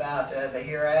about the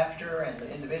hereafter and the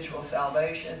individual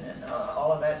salvation and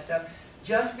all of that stuff,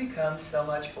 just becomes so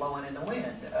much blowing in the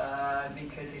wind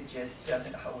because it just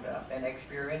doesn't hold up. And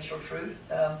experiential truth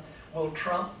will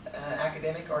trump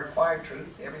academic or acquired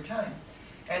truth every time.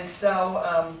 And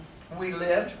so we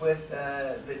lived with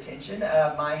the tension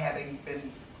of my having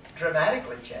been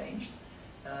dramatically changed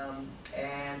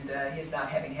and his not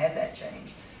having had that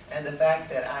change. And the fact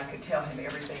that I could tell him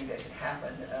everything that had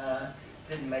happened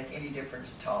didn't make any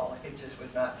difference at all. It just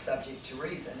was not subject to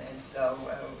reason, and so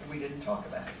we didn't talk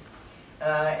about it.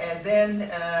 And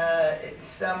then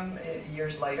some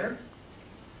years later,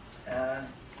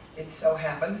 it so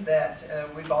happened that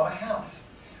we bought a house.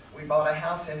 We bought a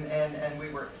house, and we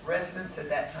were residents at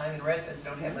that time, and residents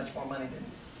don't have much more money than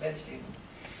med students.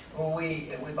 We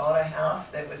bought a house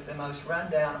that was the most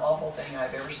rundown, awful thing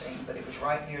I've ever seen, but it was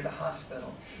right near the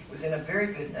hospital. It was in a very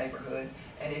good neighborhood,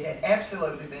 and it had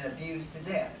absolutely been abused to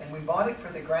death. And we bought it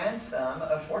for the grand sum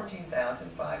of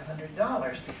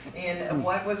 $14,500 in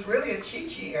what was really a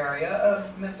Chi-Chi area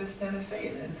of Memphis, Tennessee,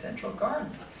 in Central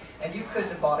Gardens. And you couldn't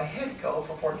have bought a head coat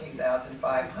for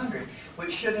 $14,500,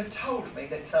 which should have told me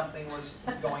that something was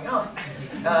going on.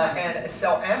 And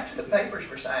so after the papers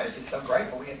were signed, I was just so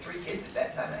grateful. We had 3 kids at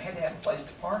that time. I had to have a place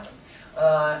to park them.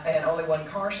 And only 1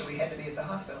 car, so we had to be at the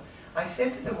hospital. I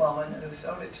said to the woman who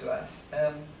sold it to us,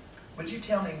 would you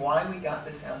tell me why we got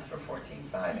this house for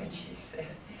 $14,500? And she said,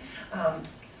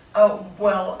 oh,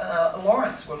 well,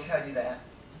 Lawrence will tell you that.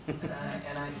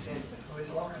 And I said, who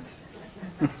is Lawrence?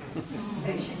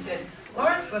 And she said,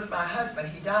 Lawrence was my husband.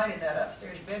 He died in that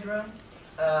upstairs bedroom,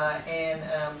 and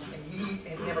he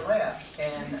has never left.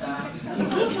 And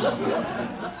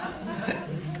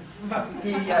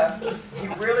he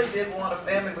really did want a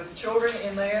family with children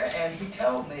in there, and he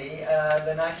told me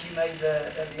the night you made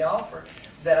the offer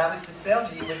that I was to sell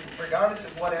to you regardless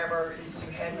of whatever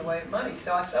you had in the way of money.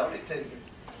 So I sold it to you.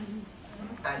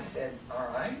 I said, all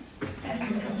right.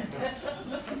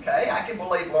 It's okay. I can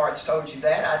believe Lawrence told you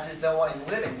that. I just don't want him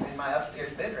living in my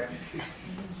upstairs bedroom.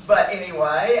 But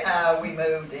anyway, we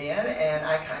moved in, and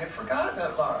I kind of forgot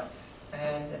about Lawrence.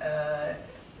 And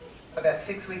about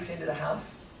 6 weeks into the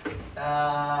house,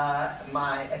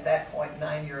 my, at that point,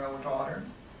 9-year-old daughter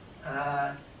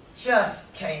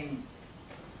just came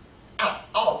out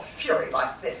all fury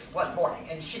like this one morning.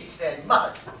 And she said,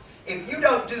 Mother, if you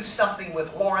don't do something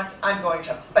with Lawrence, I'm going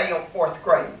to fail 4th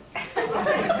grade. I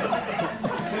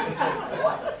said,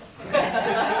 what?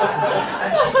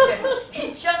 And she said,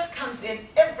 he just comes in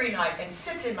every night and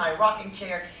sits in my rocking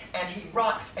chair, and he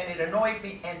rocks, and it annoys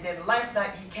me. And then last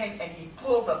night he came and he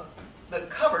pulled the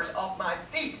covers off my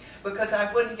feet because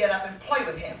I wouldn't get up and play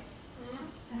with him.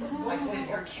 I said,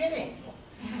 you're kidding.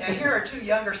 Now here are 2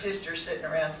 younger sisters sitting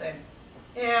around saying,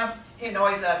 yeah, he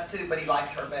annoys us too, but he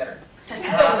likes her better.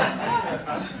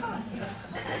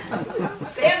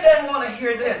 Sam doesn't want to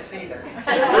hear this either.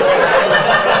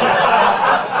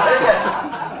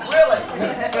 Really.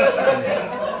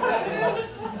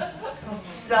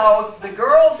 So the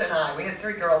girls and I, we had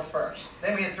 3 girls first.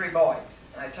 Then we had 3 boys.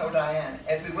 And I told Diane,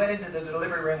 as we went into the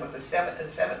delivery room with the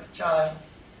 7th child,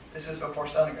 this was before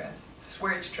sonograms. I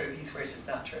swear it's true. He swears it's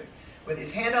not true. With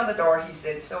his hand on the door, he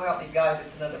said, so help me God, if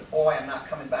it's another boy, I'm not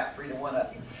coming back for either one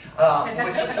of you.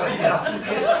 Which was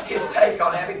his take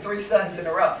on having 3 sons in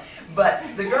a row. But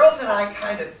the girls and I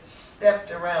kind of stepped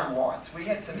around Lawrence. We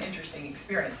had some interesting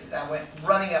experiences. I went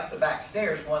running up the back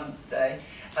stairs one day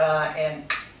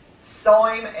and saw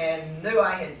him and knew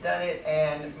I had done it,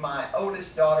 and my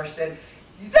oldest daughter said,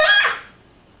 ah!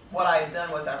 What I had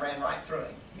done was I ran right through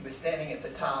him. He was standing at the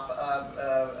top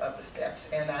of the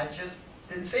steps, and I just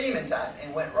didn't see him in time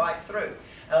and went right through.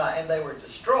 And they were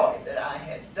destroyed that I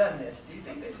had done this. Do you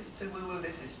think this is too woo-woo?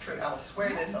 This is true. I will swear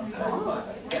this on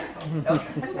Sunday. Yeah.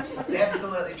 Okay. It's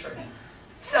absolutely true.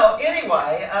 So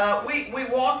anyway, we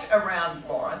walked around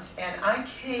Lawrence, and I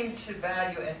came to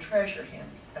value and treasure him.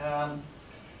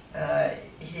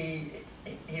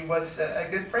 He was a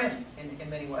good friend in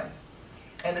many ways.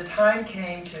 And the time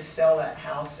came to sell that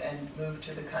house and move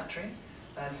to the country.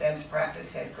 Sam's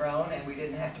practice had grown, and we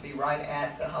didn't have to be right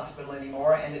at the hospital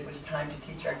anymore, and it was time to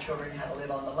teach our children how to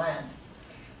live on the land.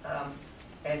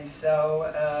 And so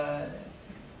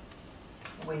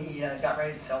we got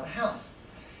ready to sell the house.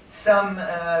 Some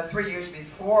 3 years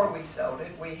before we sold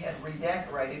it, we had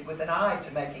redecorated with an eye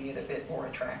to making it a bit more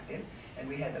attractive, and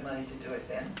we had the money to do it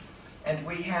then. And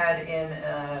we had in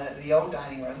the old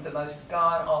dining room the most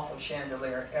god-awful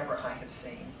chandelier ever I have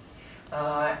seen.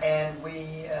 And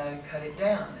we cut it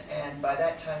down, and by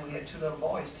that time we had 2 little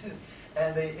boys too.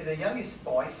 And the youngest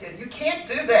boy said, you can't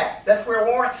do that, that's where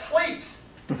Lawrence sleeps.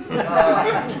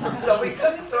 So we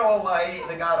couldn't throw away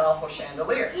the god-awful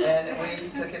chandelier, and we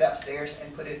took it upstairs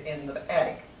and put it in the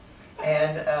attic.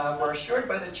 And were assured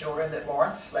by the children that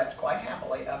Lawrence slept quite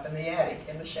happily up in the attic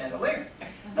in the chandelier,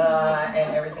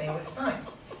 and everything was fine.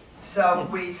 So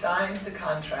we signed the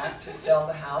contract to sell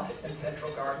the house in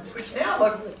Central Gardens, which now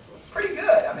looked pretty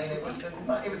good. I mean, it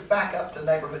was back up to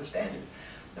neighborhood standard.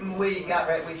 And we got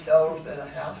ready. We sold the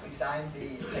house. We signed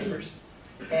the papers,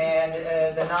 and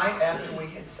the night after we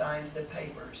had signed the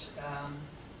papers,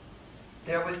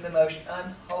 there was the most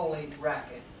unholy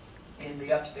racket in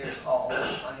the upstairs hall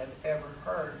I have ever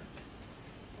heard.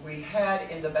 We had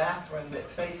in the bathroom that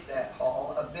faced that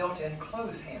hall a built-in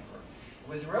clothes hamper. It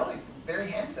was really very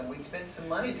handsome. We'd spent some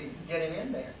money to get it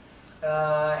in there.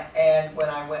 And when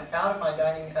I went out of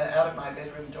my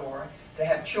bedroom door to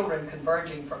have children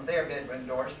converging from their bedroom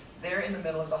doors, there in the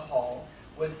middle of the hall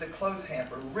was the clothes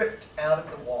hamper ripped out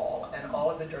of the wall, and all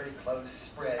of the dirty clothes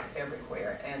spread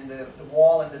everywhere. And the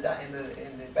wall in the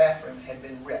bathroom had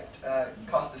been ripped. It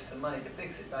cost us some money to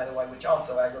fix it, by the way, which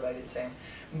also aggravated Sam.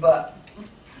 But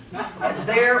and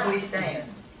there we stand.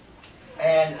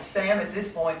 And Sam, at this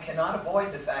point, cannot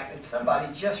avoid the fact that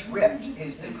somebody just ripped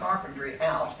his new carpentry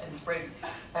out and spread.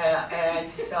 And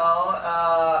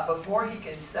so, before he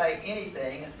can say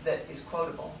anything that is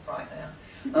quotable right now,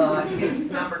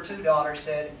 his number 2 daughter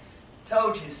said,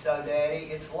 "Told you so, Daddy.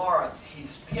 It's Lawrence.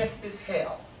 He's pissed as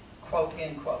hell." Quote,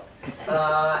 end quote.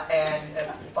 And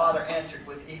Father answered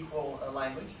with equal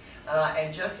language.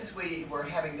 And just as we were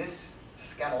having this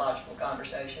scatological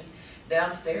conversation,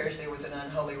 downstairs there was an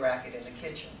unholy racket in the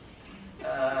kitchen.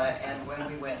 And when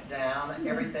we went down,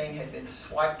 everything had been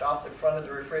swiped off the front of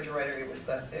the refrigerator. It was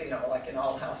the, like in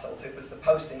all households, it was the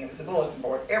posting, it was the bulletin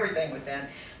board, everything was down.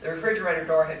 The refrigerator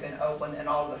door had been opened and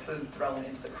all of the food thrown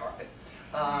into the carpet,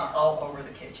 all over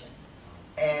the kitchen.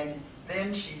 And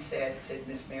then she said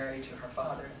Miss Mary to her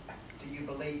father, "Do you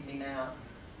believe me now?"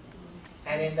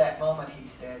 And in that moment he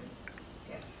said,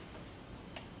 "Yes,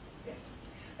 yes."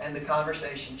 And the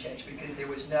conversation changed because there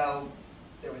was no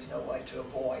way to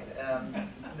avoid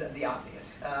the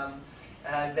obvious.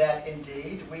 That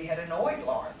indeed we had annoyed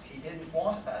Lawrence. He didn't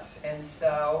want us. And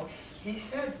so he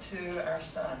said to our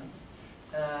son,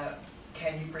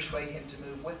 "Can you persuade him to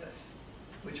move with us?"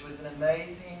 Which was an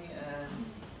amazing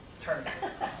turn.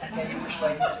 "Can you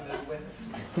persuade him to move with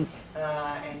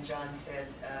us?" And John said,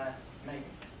 "Maybe."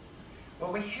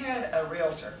 Well, we had a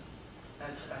realtor,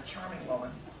 a charming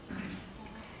woman,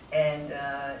 and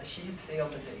she had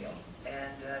sealed the deal.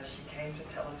 And she came to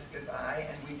tell us goodbye,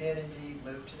 and we did indeed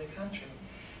move to the country.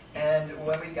 And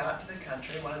when we got to the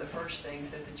country, one of the first things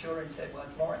that the children said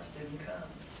was, "Lawrence didn't come.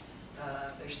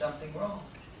 There's something wrong."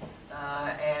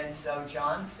 And so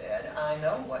John said, "I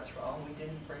know what's wrong. We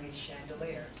didn't bring his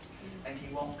chandelier, and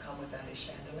he won't come without his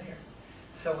chandelier."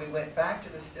 So we went back to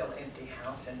the still empty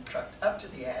house and trucked up to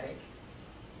the attic.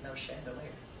 No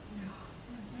chandelier.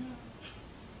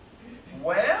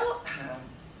 Well,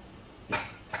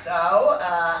 so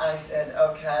I said,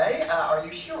 "Okay, are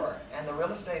you sure?" And the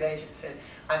real estate agent said,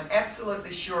 "I'm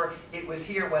absolutely sure it was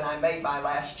here when I made my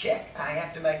last check. I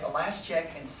have to make a last check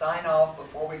and sign off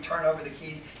before we turn over the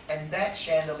keys, and that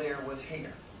chandelier was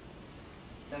here."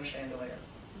 No chandelier.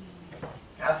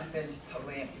 House had been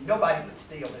totally empty. Nobody would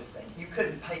steal this thing. You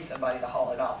couldn't pay somebody to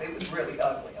haul it off. It was really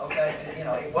ugly, okay?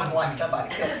 It wasn't like somebody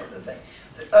paid for the thing.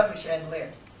 It's an ugly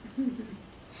chandelier.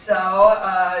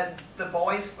 So the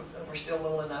boys were still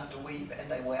little enough to weep, and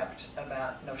they wept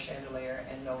about no chandelier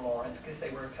and no Lawrence, because they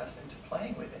were accustomed to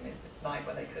playing with him at night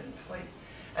when they couldn't sleep.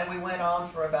 And we went on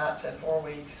for about 4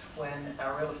 weeks when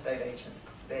our real estate agent,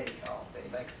 Betty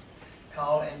Baker,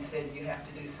 called and said, "You have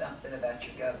to do something about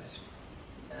your ghost."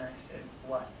 And I said,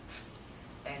 "What?"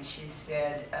 And she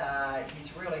said,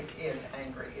 "He really is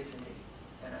angry, isn't he?"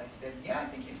 And I said, "Yeah, I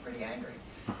think he's pretty angry."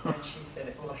 And she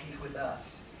said, "Well, he's with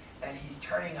us. And he's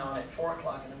turning on at 4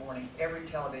 o'clock in the morning every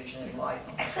television and light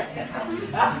on the house.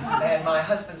 And my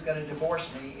husband's going to divorce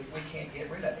me if we can't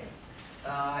get rid of him."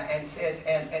 And says,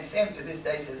 and Sam to this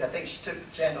day says, "I think she took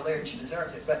the chandelier and she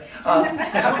deserves it." But so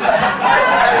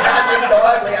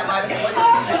ugly, I might have believed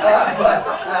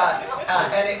it.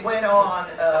 And it went on.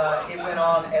 It went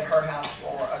on at her house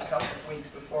for a couple of weeks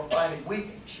before finally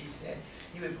weeping. She said,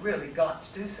 "You have really got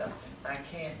to do something. I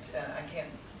can't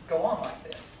go on like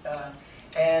this."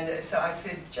 And so I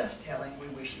said, "Just tell him we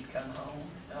wish he'd come home,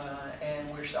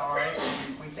 and we're sorry,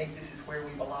 and we think this is where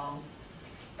we belong."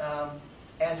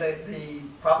 And the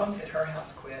problems at her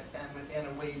house quit, and within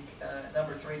a week,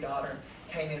 number 3 daughter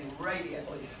came in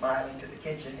radiantly smiling to the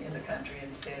kitchen in the country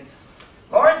and said,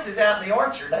 "Lawrence is out in the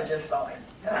orchard. I just saw him."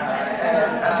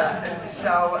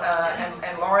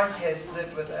 And Lawrence has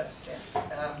lived with us since,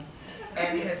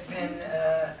 and has been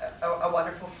a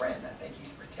wonderful friend. I think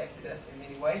he's protected us in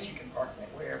many ways. You can park him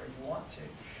wherever you want to.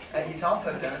 He's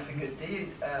also done us a good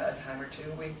deed a time or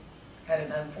two. We had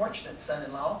an unfortunate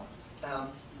son-in-law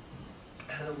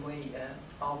whom we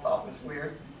all thought was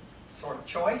weird sort of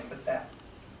choice, but that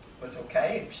was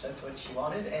okay if that's what she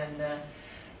wanted. And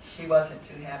she wasn't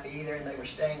too happy either, and they were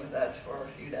staying with us for a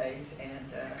few days,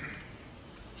 and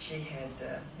she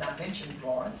had not mentioned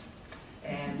Lawrence,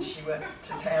 and she went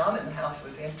to town, and the house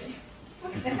was empty.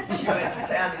 She went to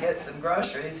town to get some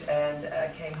groceries and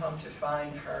came home to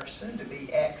find her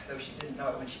soon-to-be ex, though she didn't know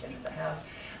it when she entered the house,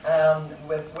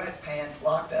 with wet pants,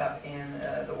 locked up in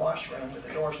the washroom with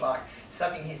the doors locked,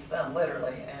 sucking his thumb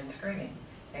literally and screaming.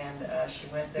 And she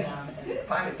went down and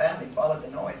finally found him, followed the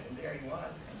noise, and there he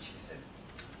was. And she said,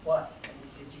 "What?" And he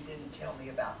said, "You didn't tell me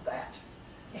about that."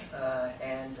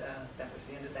 And that was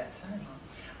the end of that son-in-law.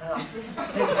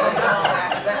 Didn't take long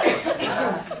after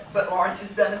that. But Lawrence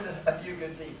has done us a few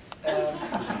good deeds.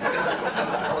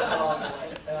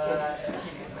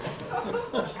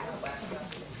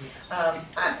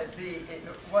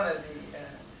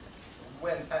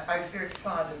 When I was very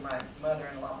fond of my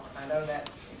mother-in-law. I know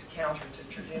that is counter to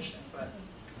tradition, but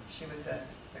she was a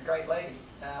great lady.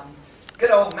 Good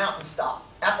old mountain stock,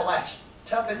 Appalachian,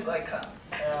 tough as they come,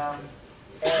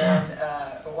 and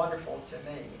wonderful to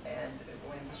me. And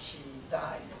when she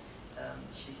died,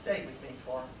 she stayed with me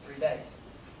for 3 days,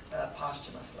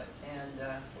 posthumously, and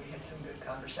we had some good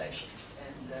conversations.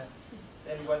 And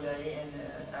then one day,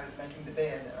 I was making the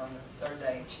bed on the 3rd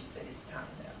day, and she said, "It's time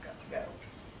now, I've got to go."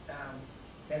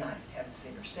 Then I haven't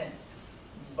seen her since.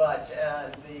 But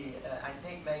I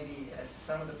think maybe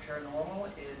some of the paranormal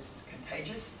is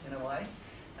contagious in a way,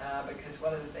 because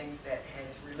one of the things that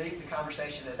has relieved the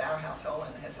conversation at our household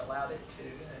and has allowed it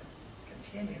to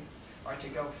continue or to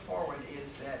go forward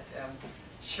is that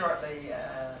shortly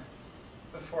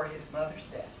before his mother's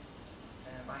death,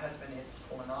 my husband is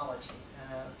pulmonology,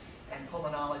 and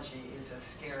pulmonology is a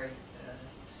scary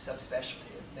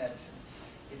subspecialty of medicine.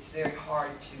 It's very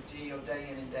hard to deal day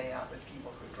in and day out with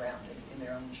people who are drowned in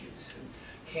their own juice, who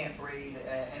can't breathe,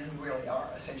 and who really are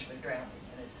essentially drowning.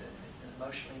 And it's an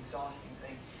emotionally exhausting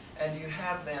thing. And you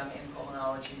have them in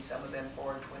pulmonology, some of them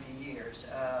for 20 years,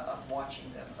 of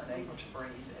watching them unable to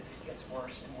breathe as it gets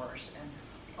worse and worse. And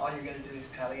all you're going to do is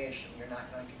palliation. You're not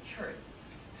going to cure it.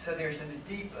 So there's a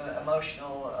deep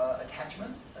emotional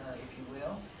attachment, if you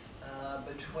will,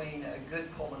 between a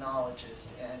good pulmonologist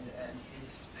and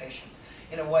his patients,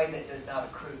 in a way that does not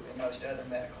accrue in most other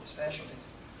medical specialties.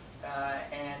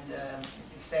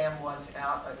 Sam was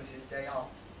out, it was his day off,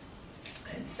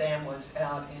 and Sam was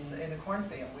out in the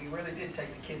cornfield. We really did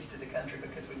take the kids to the country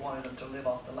because we wanted them to live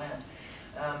off the land.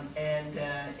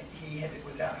 He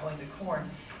was out hoeing the corn,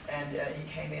 and he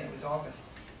came in, it was August,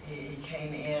 he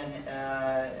came in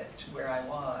to where I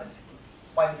was,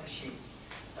 white as a sheet.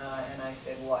 And I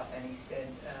said, "What?" And he said,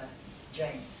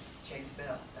 James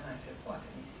Bell. And I said, "What?"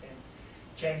 And he said,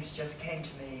 "James just came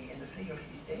to me in the field,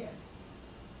 he's dead."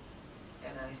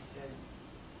 And I said,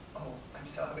 "Oh, I'm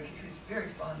sorry," because he was very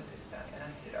fond of this guy. And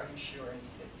I said, "Are you sure?" And he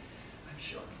said, "I'm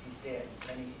sure, he's dead."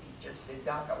 And he just said,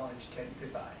 "Doc, I wanted to tell you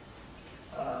goodbye."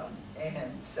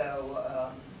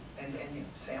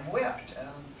 Sam wept.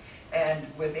 And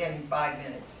within 5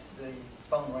 minutes, the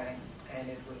phone rang, and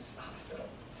it was the hospital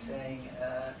saying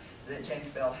that James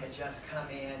Bell had just come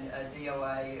in, a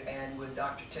DOA, and would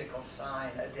Dr. Tickle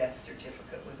sign a death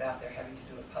certificate without their having to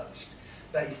do a post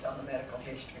based on the medical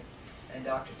history. And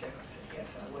Dr. Tickle said,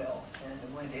 "Yes, I will,"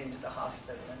 and went into the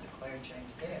hospital and declared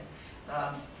James dead.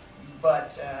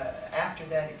 But after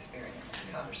that experience,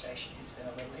 the conversation has been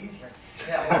a little easier.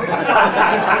 Now,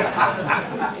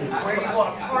 where you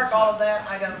want to park all of that,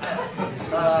 I don't know.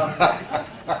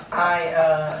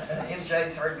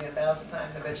 MJ's heard me 1,000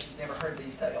 times. I bet she's never heard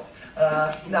these tales.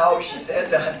 No, she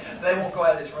says they won't go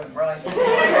out of this room, right?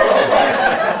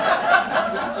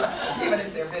 Even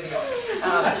as they're video.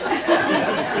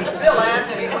 Bill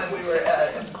asked me when we were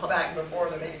back before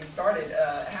the meeting started,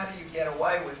 how do you get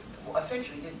away with,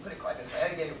 essentially he didn't put it quite this way, how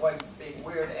do you get away with being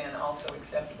weird and also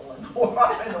acceptable in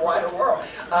the wider world?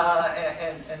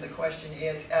 And the question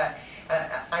is,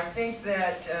 I think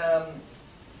that,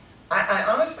 I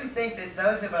honestly think that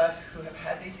those of us who have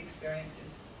had these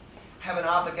experiences have an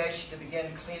obligation to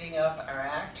begin cleaning up our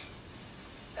act.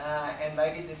 And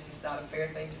maybe this is not a fair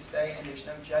thing to say, and there's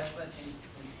no judgment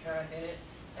inherent in it.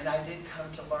 And I did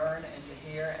come to learn and to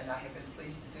hear, and I have been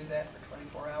pleased to do that for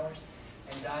 24 hours.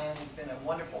 And Diane has been a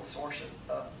wonderful source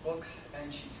of books,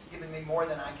 and she's given me more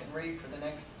than I can read for the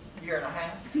next year and a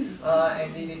half,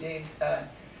 and DVDs.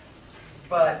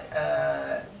 But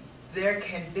there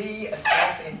can be a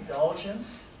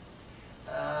self-indulgence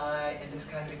in this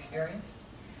kind of experience.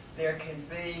 There can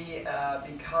be,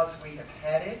 because we have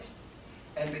had it,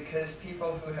 and because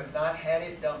people who have not had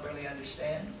it don't really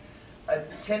understand, a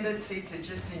tendency to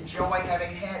just enjoy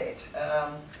having had it,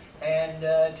 and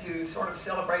to sort of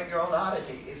celebrate your own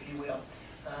oddity, if you will,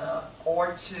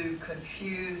 or to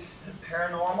confuse the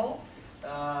paranormal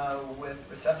with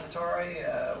resuscitory,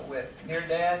 with near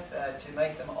death, to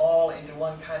make them all into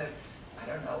one kind of, I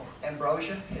don't know,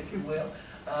 ambrosia, if you will,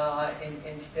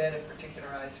 instead of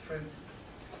particularized fruits.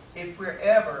 If we're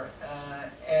ever,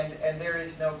 and there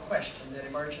is no question that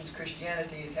emergence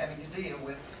Christianity is having to deal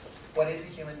with what is a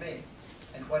human being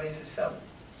and what is a soul.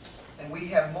 And we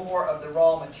have more of the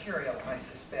raw material, I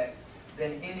suspect,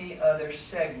 than any other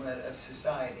segment of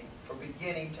society for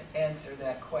beginning to answer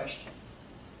that question.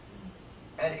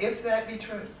 And if that be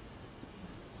true,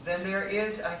 then there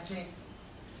is, I think,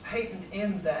 patent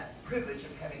in that privilege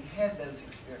of having had those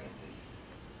experiences,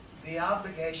 the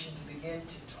obligation to begin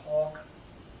to talk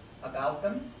about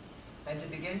them and to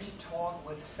begin to talk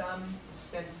with some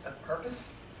sense of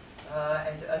purpose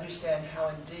and to understand how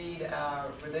indeed our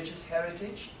religious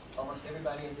heritage, almost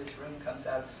everybody in this room comes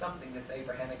out of something that's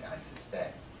Abrahamic, I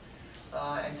suspect,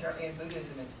 and certainly in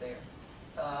Buddhism it's there.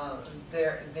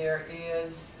 There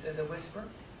is the whisper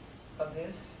of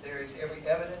this. There is every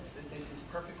evidence that this is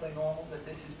perfectly normal, that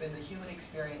this has been the human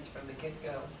experience from the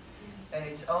get-go. And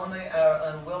it's only our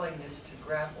unwillingness to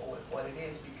grapple with what it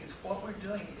is, because what we're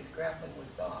doing is grappling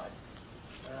with God.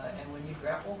 And when you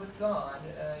grapple with God,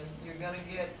 you're going to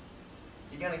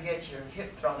get your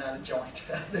hip thrown out of joint.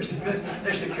 There's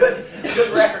a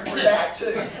good record for that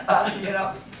too.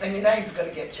 And your name's going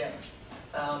to get changed.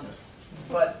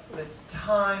 But the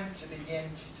time to begin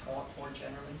to talk more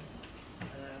generally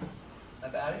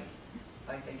about it,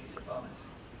 I think is upon us.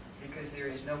 Because there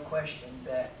is no question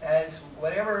that as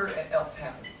whatever else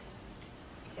happens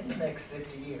in the next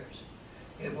 50 years,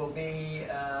 it will be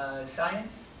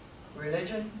science,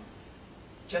 religion,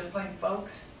 just plain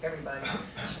folks, everybody,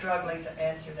 struggling to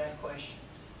answer that question.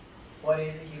 What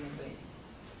is a human being?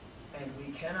 And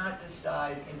we cannot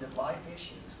decide end-of-life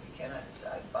issues. We cannot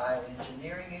decide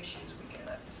bioengineering issues. We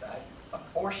cannot decide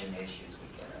abortion issues.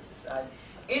 We cannot decide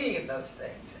any of those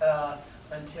things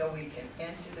until we can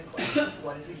answer the question,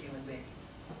 what is a human being?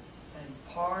 And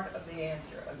part of the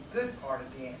answer, a good part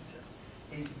of the answer,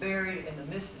 is buried in the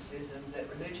mysticism that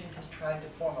religion has tried to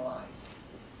formalize,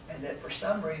 and that for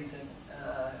some reason,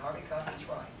 Harvey Cox is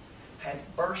right, has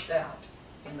burst out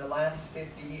in the last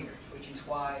 50 years, which is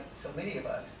why so many of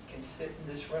us can sit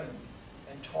in this room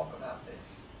and talk about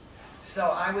this. So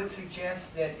I would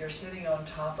suggest that you're sitting on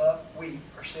top of, we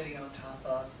are sitting on top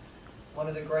of, one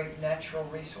of the great natural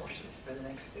resources for the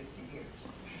next 50 years.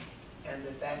 And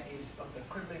that is both a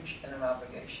privilege and an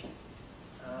obligation.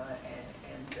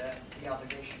 And the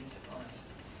obligation is upon us,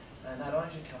 not only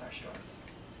to tell our stories,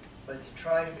 but to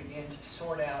try to begin to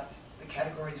sort out the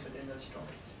categories within those stories,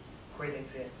 where they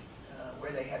fit,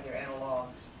 where they have their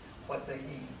analogs, what they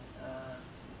mean,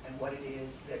 and what it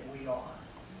is that we are.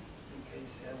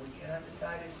 Because we cannot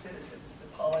decide as citizens the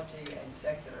polity and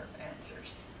secular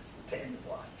answers to end of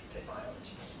life, to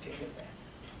biology, to any of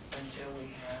that, until we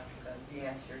have the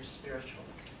answers spiritual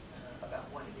about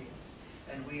what it is.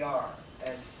 And we are,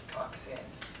 as Cox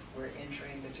says, we're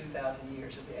entering the 2,000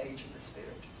 years of the age of the Spirit.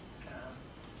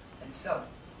 And so,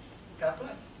 God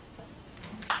bless.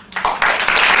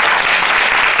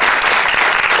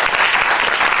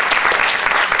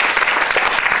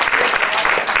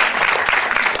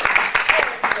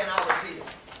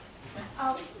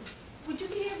 Would you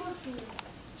be able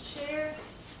to share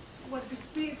what the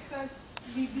Spirit has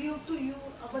revealed to you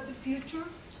about the future?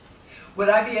 Would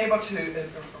I be able to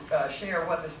share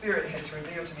what the Spirit has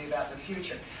revealed to me about the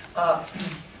future?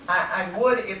 I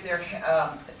would if there...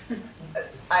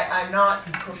 I'm not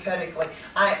prophetically.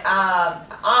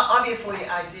 Obviously,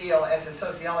 I deal as a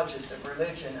sociologist of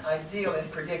religion. I deal in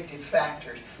predictive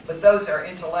factors, but those are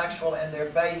intellectual and they're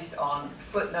based on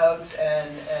footnotes and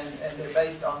they're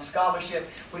based on scholarship,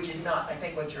 which is not, I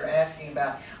think, what you're asking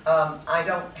about. I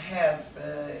don't have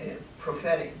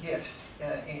prophetic gifts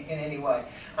in any way.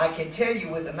 I can tell you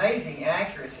with amazing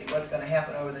accuracy what's going to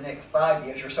happen over the next 5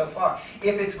 years or so far,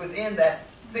 if it's within that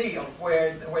field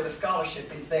where the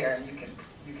scholarship is there, and you can.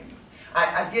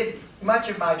 I did much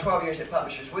of my 12 years at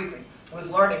Publishers Weekly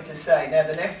was learning to say, now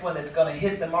the next one that's going to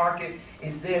hit the market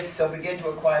is this, so begin to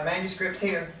acquire manuscripts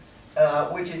here,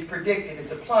 which is predictive.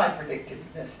 It's applied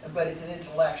predictiveness, but it's an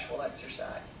intellectual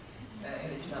exercise,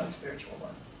 and it's not a spiritual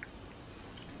one.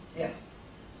 Yes.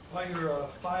 Well, your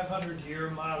 500-year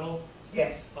model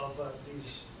Yes. of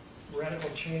these radical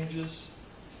changes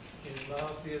in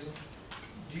monotheism,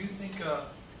 do you think,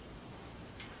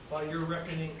 by your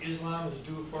reckoning, Islam is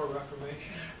due for a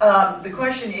reformation? The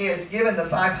question is, given the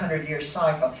 500-year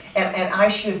cycle, and I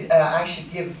should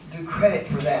do credit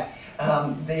for that.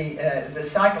 The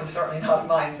cycle is certainly not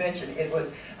my invention. It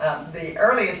was the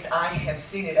earliest I have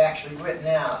seen it actually written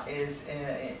out is in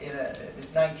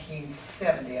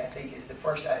 1970. I think is the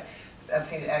first I've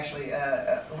seen it actually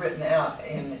written out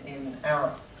in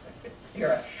our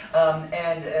era.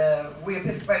 We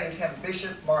Episcopalians have a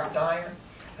bishop, Mark Dyer,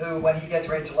 who, when he gets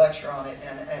ready to lecture on it,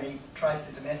 and he tries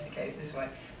to domesticate it this way,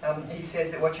 He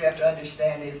says that what you have to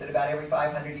understand is that about every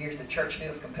 500 years the church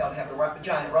feels compelled to have a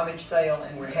giant rummage sale,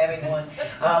 and we're having one,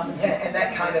 and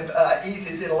that kind of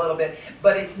eases it a little bit.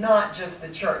 But it's not just the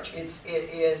church. It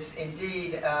is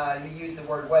indeed, you use the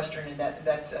word Western, and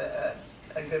that's a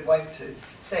good way to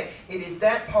say it is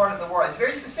that part of the world. It's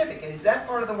very specific. It is that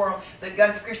part of the world that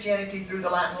got its Christianity through the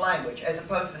Latin language, as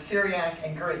opposed to Syriac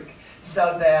and Greek.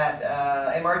 So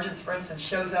that emergence, for instance,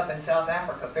 shows up in South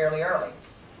Africa fairly early.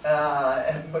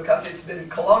 Because it's been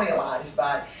colonialized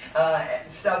by,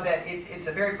 so that it's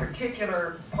a very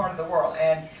particular part of the world.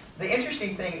 And the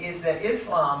interesting thing is that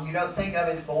Islam, you don't think of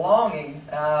as belonging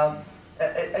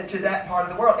to that part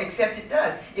of the world, except it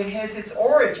does. It has its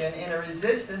origin in a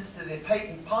resistance to the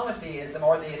patent polytheism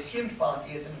or the assumed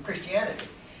polytheism of Christianity.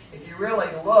 If you really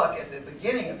look at the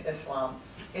beginning of Islam,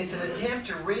 it's an attempt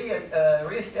to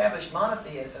reestablish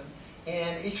monotheism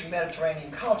in Eastern Mediterranean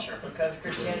culture, because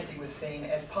Christianity was seen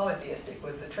as polytheistic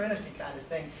with the Trinity kind of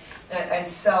thing. And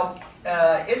so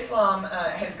Islam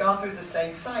has gone through the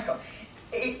same cycle.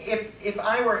 If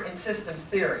I were in systems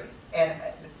theory, and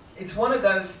it's one of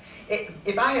those,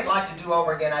 if I had liked to do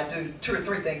over again, I'd do 2 or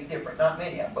 3 things different, not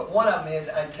many of them, but one of them is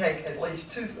I'd take at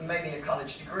least 2, maybe a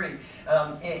college degree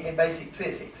in basic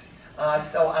physics,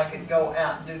 so I could go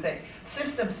out and do things.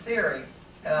 Systems theory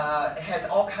has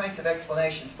all kinds of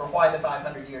explanations for why the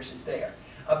 500 years is there.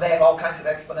 They have all kinds of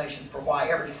explanations for why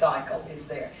every cycle is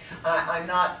there. I'm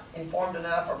not informed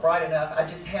enough or bright enough. I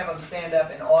just have them stand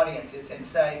up in audiences and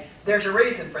say, there's a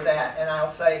reason for that. And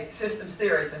I'll say, systems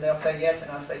theorist, and they'll say yes,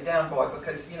 and I'll say, down boy,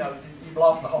 because you've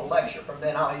lost the whole lecture. From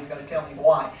then on, he's going to tell me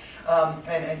why,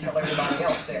 and tell everybody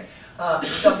else there.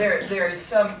 So there is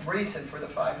some reason for the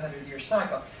 500-year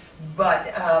cycle. But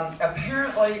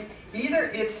apparently, either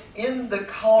it's in the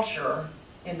culture,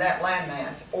 in that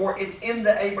landmass, or it's in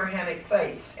the Abrahamic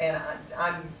faiths. And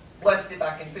I'm blessed if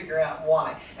I can figure out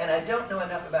why. And I don't know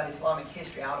enough about Islamic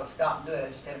history. I ought to stop and do it. I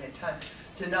just haven't had time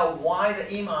to know why the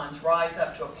imams rise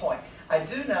up to a point. I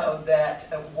do know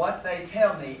that what they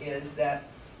tell me is that,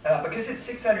 because it's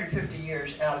 650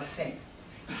 years out of sync,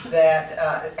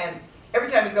 that, and every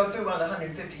time we go through one of the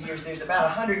 150 years, there's about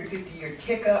a 150-year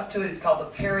tick up to it. It's called the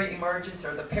Peri-emergence,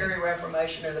 or the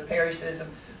Peri-Reformation, or the Peri-schism,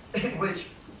 in which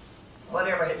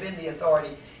whatever had been the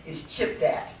authority is chipped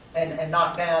at and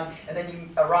knocked down, and then you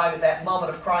arrive at that moment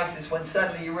of crisis when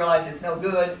suddenly you realize it's no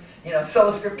good.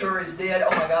 Sola Scriptura is dead.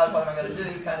 Oh my God, what am I going to do?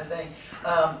 Kind of thing.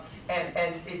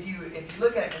 And if you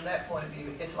look at it from that point of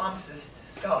view,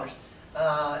 Islamicist scholars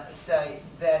say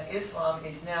that Islam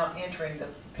is now entering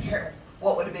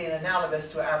what would be an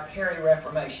analogous to our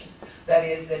Peri-Reformation. That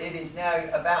is, that it is now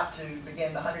about to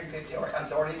begin the 150, or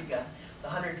it's already begun, the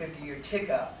 150-year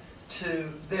tick-up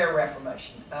to their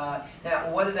Reformation.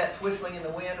 Now, whether that's whistling in the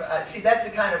wind, see, that's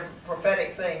the kind of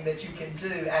prophetic thing that you can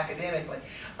do academically.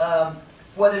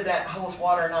 Whether that holds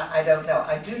water or not, I don't know.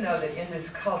 I do know that in this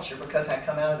culture, because I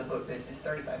come out of the book business,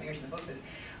 35 years in the book business,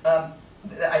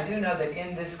 I do know that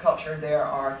in this culture there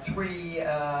are 3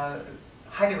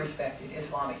 highly respected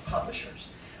Islamic publishers.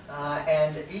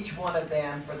 And each one of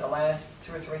them, for the last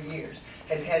 2 or 3 years,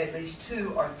 has had at least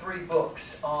 2 or 3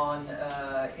 books on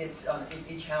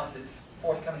each house's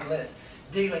forthcoming list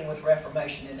dealing with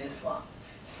Reformation in Islam.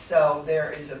 So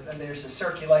there's a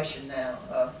circulation now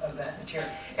of that material.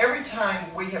 Every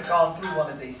time we have gone through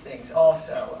one of these things,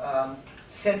 also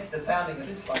since the founding of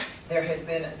Islam, there has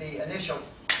been the initial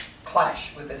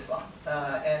clash with Islam,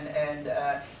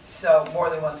 so more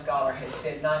than one scholar has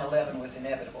said 9/11 was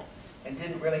inevitable and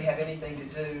didn't really have anything to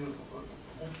do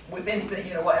with anything,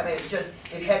 I mean,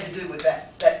 it had to do with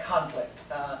that conflict.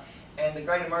 And the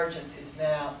Great Emergence is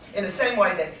now, in the same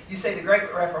way that you say the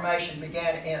Great Reformation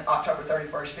began in October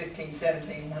 31st,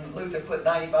 1517, when Luther put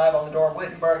 95 on the door of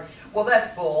Wittenberg. Well, that's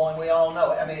bull, and we all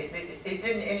know it. I mean, it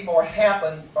didn't anymore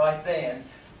happen right then.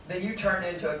 Then you turned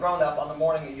into a grown-up on the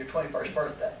morning of your 21st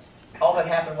birthday. All that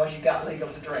happened was you got legal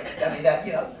to drink. I mean,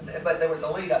 but there was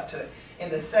a lead up to it. In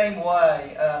the same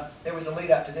way, there was a lead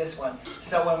up to this one.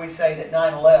 So when we say that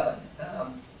 9/11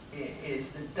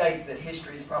 is the date that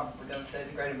history is probably going to say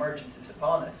the Great Emergence is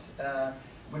upon us,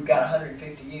 we've got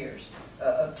 150 years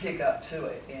of tick up to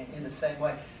it in the same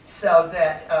way. So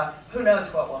that who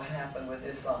knows what will happen with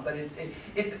Islam, but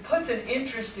it puts an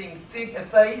interesting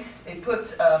face. It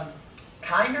puts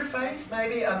kinder face,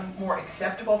 maybe a more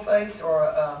acceptable face, or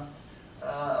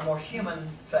a more human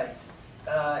face,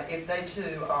 if they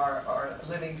too are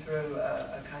living through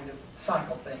a kind of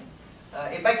cycle thing.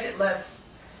 It makes it less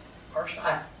harsh.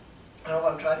 I don't know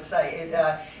what I'm trying to say.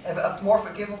 More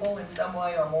forgivable in some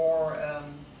way, or more.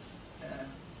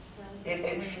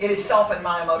 It has softened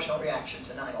my emotional reaction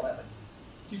to 9/11.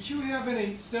 Did you have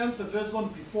any sense of Islam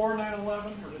before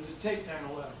 9/11, or did it take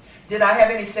 9/11? Did I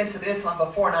have any sense of Islam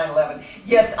before 9/11?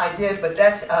 Yes, I did, but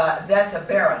that's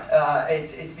aberrant.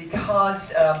 It's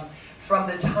because from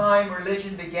the time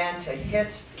religion began to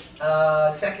hit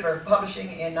secular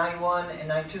publishing in 91 and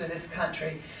 92 in this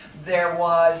country, there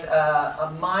was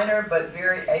a minor but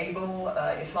very able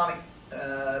Islamic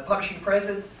publishing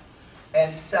presence.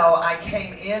 And so I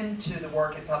came into the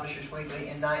work at Publishers Weekly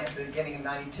at the beginning of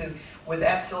 92 with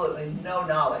absolutely no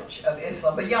knowledge of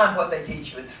Islam beyond what they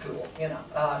teach you at school, you know,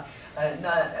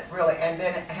 not really. And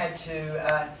then I had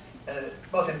to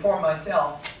both inform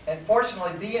myself and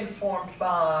fortunately be informed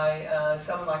by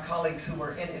some of my colleagues who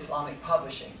were in Islamic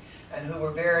publishing and who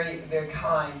were very, very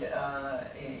kind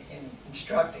in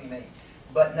instructing me.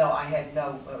 But no, I had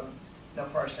no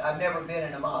person. I've never been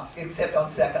in a mosque except on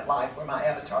Second Life, where my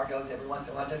avatar goes every once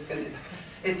in a while, just because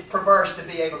it's perverse to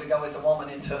be able to go as a woman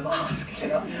into a mosque, you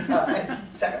know. And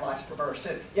Second Life's perverse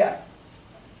too. Yeah.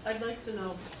 I'd like to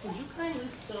know, would you kindly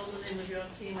spell the name of your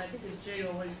team? I think it's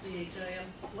Joachim.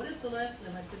 What is the last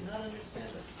name? I could not understand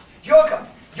it. Joachim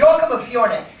of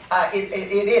Fiorne.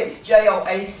 It is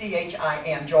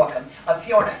Joachim, Joachim of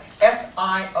Fiorne.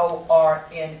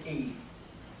 Fiorne.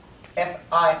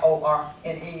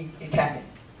 Fiorne, Italian.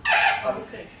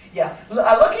 Okay. Yeah,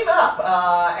 look him up.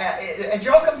 And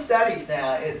Joachim studies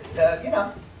now. It's, you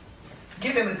know,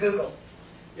 give him a Google.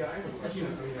 Yeah, I have a question. I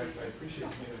mean, I appreciate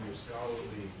your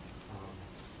scholarly,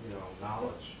 you know,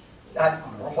 knowledge.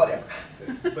 Or whatever.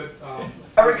 But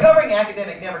A recovering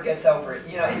academic never gets over it.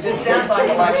 You know, it just sounds like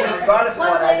a lecture, regardless of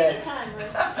what I did.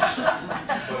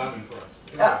 but I'm impressed.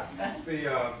 Yeah.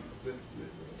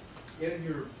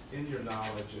 In your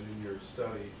knowledge and in your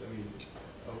studies, I mean,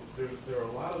 there are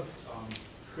a lot of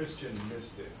Christian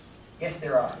mystics. Yes,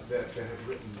 there are. That have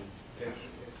written,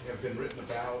 have been written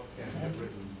about and have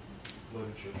written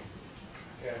literature,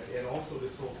 and also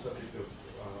this whole subject of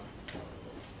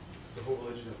the whole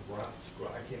religion of I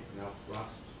can't pronounce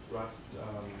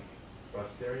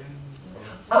Rastarian.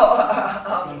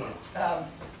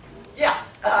 Yeah.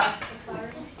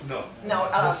 No.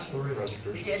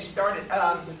 Getting started.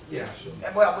 Yeah, sure.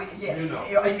 Well, yes. You know.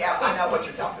 Yeah, I know what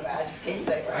you're talking about. I just can't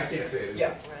say it right. I can't say it.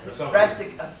 Yeah. For some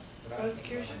Rustic.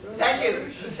 Prosecution. Thank you.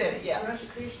 Who said it? Yeah.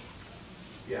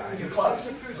 Yeah, I You're do.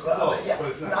 close. Close, Yeah. but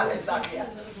it's not. It's not yet.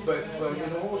 But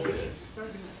in all of this,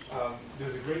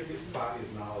 there's a great big body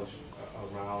of knowledge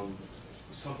around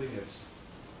something that's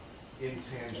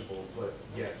intangible, but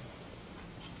yet.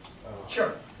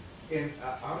 Sure. And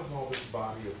out of all this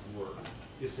body of work,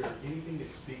 is there anything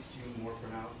that speaks to you more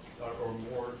pronounced or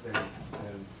more than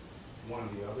one or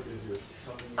the other? Is there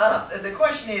something? The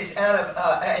question is,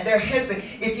 and there has been,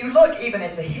 if you look even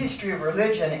at the history of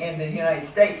religion in the United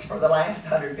States for the last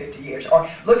 150 years, or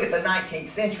look at the 19th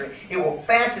century, it will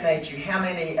fascinate you how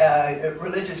many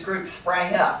religious groups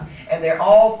sprang up, and they're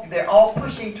all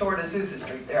pushing toward Azusa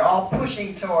Street. They're all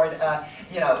pushing toward,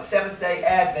 Seventh-day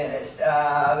Adventist,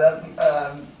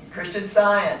 Christian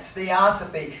Science,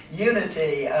 Theosophy,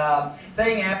 Unity,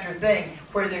 thing after thing,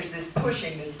 where there's this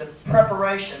pushing, there's the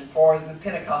preparation for the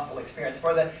Pentecostal experience,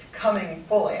 for the coming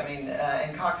fully. I mean,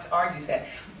 and Cox argues that.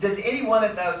 Does any one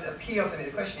of those appeal to me?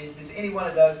 The question is, does any one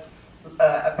of those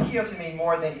appeal to me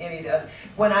more than any of the...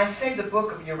 When I say the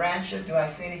book of Urantia, do I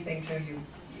say anything to you?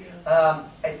 I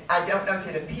don't know if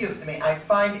it appeals to me. I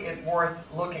find it worth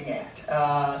looking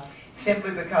at.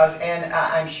 Simply because, and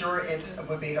I'm sure it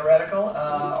would be heretical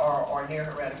or near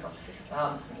heretical.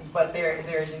 But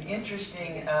there's an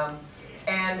interesting,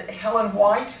 and Helen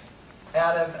White,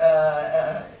 out of,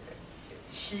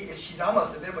 she's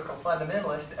almost a biblical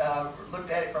fundamentalist, looked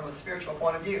at it from a spiritual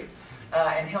point of view.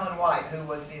 And Helen White, who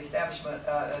was the established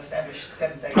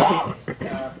Seventh-day Adventist,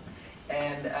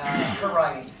 and her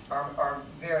writings are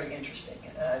very interesting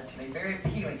to me, very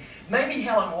appealing. Maybe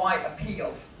Helen White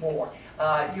appeals more.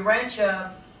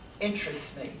 Urantia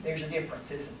interests me. There's a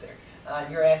difference, isn't there?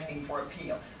 You're asking for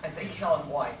appeal. I think Helen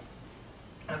White,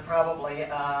 probably,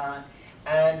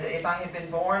 and if I had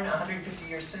been born 150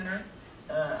 years sooner,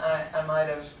 I might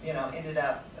have, ended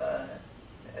up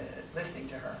listening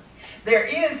to her. There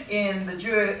is in the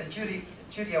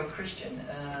Judeo-Christian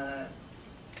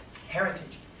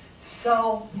heritage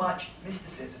so much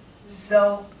mysticism,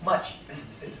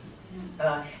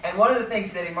 and one of the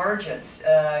things that emergence,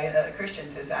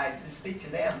 Christians, as I speak to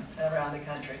them around the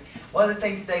country, one of the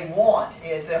things they want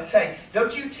is they'll say,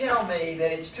 don't you tell me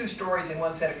that it's 2 stories in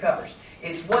one set of covers.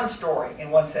 It's 1 story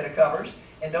in one set of covers,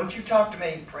 and don't you talk to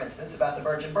me, for instance, about the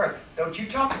virgin birth. Don't you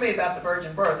talk to me about the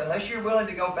virgin birth unless you're willing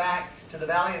to go back to the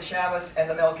Valley of Shabbos and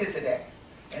the Melchizedek.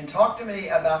 and talk to me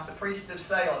about the priest of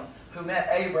Salem who met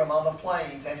Abram on the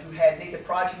plains and who had neither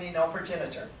progeny nor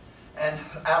progenitor, and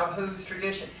out of whose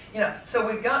tradition. You know, so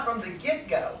we've got from the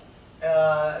get-go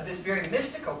this very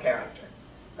mystical character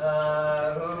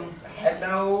who had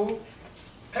no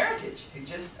parentage, who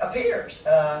just appears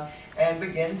and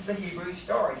begins the Hebrew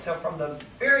story. So from the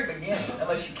very beginning,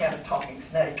 unless you count a talking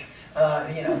snake,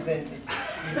 you know, then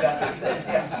you've got this thing.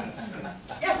 Yeah.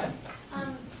 Yes.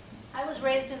 I was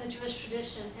raised in the Jewish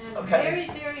tradition, and Okay.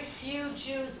 very few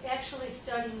Jews actually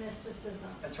study mysticism.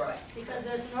 That's right. Because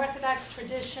there's an Orthodox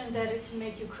tradition that it can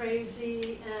make you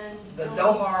crazy, and The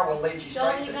Zohar will lead you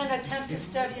don't straight even to. attempt to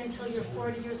study until you're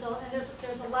 40 years old. And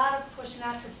there's a lot of push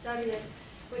not to study it,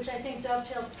 which I think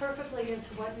dovetails perfectly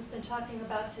into what you've been talking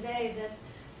about today, that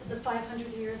the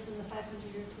 500 years and the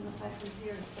 500 years and the 500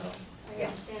 years. So I Yeah.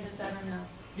 understand it better now.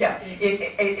 Yeah,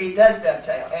 it does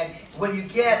dovetail. And when you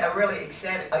get a really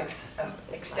ecstatic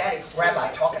rabbi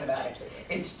talking about it,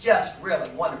 it's just really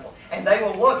wonderful. And they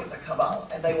will look at the Kabbalah,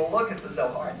 and they will look at the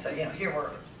Zohar and say, you know, here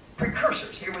were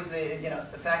precursors. Here was the, you know,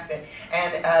 the fact that,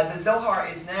 and the Zohar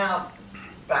is now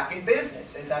back in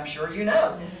business, as I'm sure you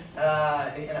know.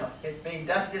 You know, it's being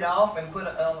dusted off and put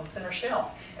on the center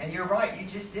shelf. And you're right, you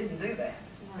just didn't do that.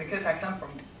 Because I come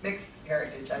from mixed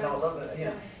heritage, I know a little bit, you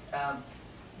know.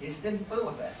 You just didn't fool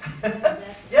with that.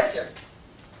 Yes, sir.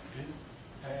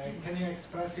 Can you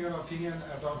express your opinion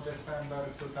about December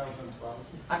 2012?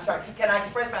 I'm sorry, can I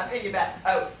express my opinion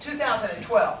about,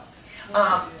 2012?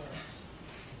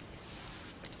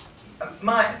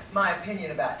 My opinion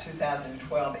about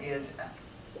 2012 is,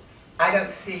 I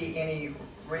don't see any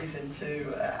reason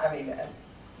to,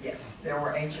 yes, there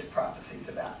were ancient prophecies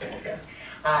about this.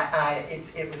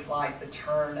 It was like the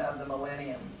turn of the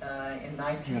millennium in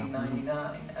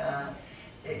 1999.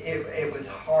 It was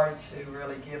hard to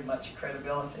really give much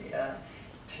credibility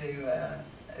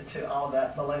to all of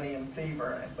that millennium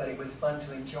fever, but it was fun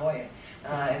to enjoy it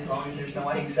as long as there's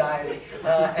no anxiety.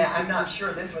 And I'm not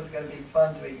sure this one's going to be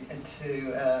fun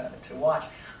to watch.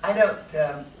 I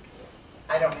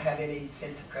don't have any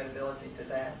sense of credibility to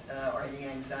that or any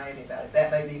anxiety about it. That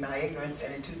may be my ignorance,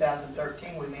 and in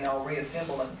 2013 we may all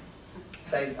reassemble and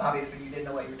say, obviously you didn't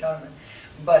know what you were talking about.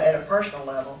 But at a personal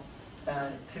level,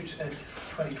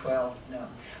 2012, no.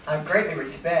 I greatly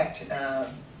respect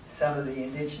some of the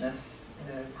indigenous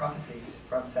prophecies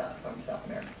from South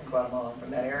America, from Guatemala,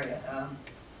 from that area.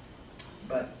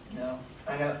 But no,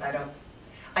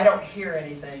 I don't hear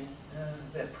anything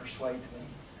that persuades me.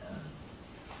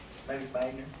 Maybe it's my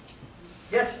ignorance.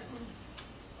 Yes, sir.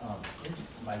 In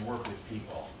my work with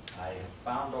people, I have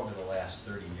found over the last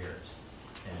 30 years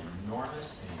an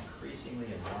enormous and increasingly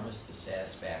enormous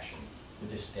dissatisfaction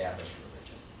with established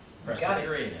religion.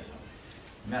 Presbyterianism,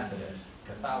 Methodist,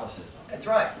 Catholicism. That's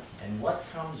right. And what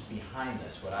comes behind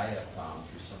this, what I have found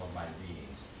through some of my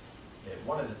readings,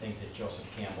 one of the things that Joseph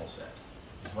Campbell said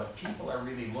is what people are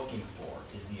really looking for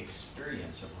is the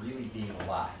experience of really being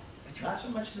alive. It's not so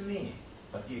much the meaning,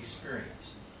 but the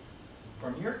experience.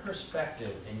 From your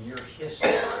perspective and your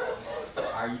history,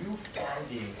 are you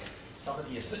finding some of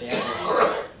the established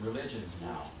religions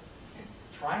now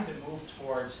trying to move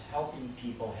towards helping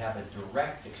people have a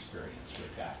direct experience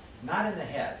with God? Not in the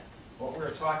head. What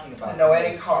we're talking about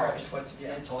noetic heart is what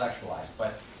intellectualized,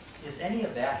 but is any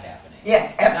of that happening?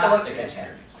 Yes, absolutely. Gnostic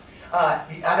experience. I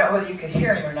don't know whether you can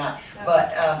hear him or not,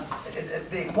 but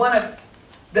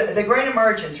the Great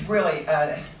Emergence really,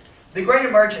 the Great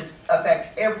Emergence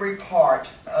affects every part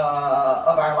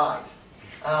of our lives.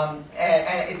 And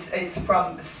it's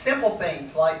from simple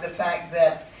things like the fact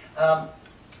that,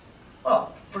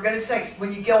 well, for goodness sakes,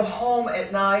 when you go home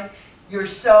at night, you're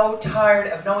so tired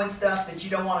of knowing stuff that you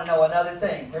don't want to know another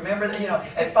thing. Remember that,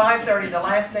 at 5:30, the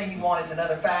last thing you want is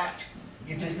another fact.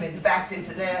 You've just been facted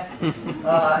to death,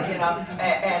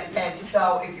 and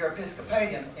so if you're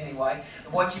Episcopalian anyway,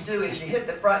 what you do is you hit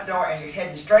the front door and you're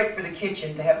heading straight for the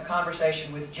kitchen to have a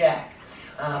conversation with Jack.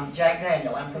 Jack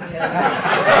Daniel, I'm from Tennessee.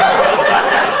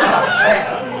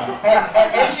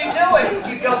 And as you do it,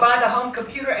 you go by the home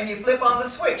computer and you flip on the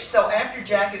switch. So after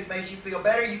Jack has made you feel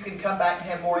better, you can come back and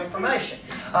have more information.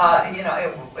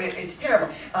 It's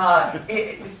terrible.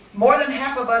 More than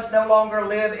half of us no longer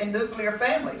live in nuclear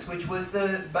families, which was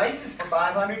the basis for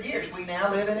 500 years. We now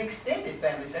live in extended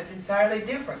families. That's entirely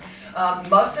different.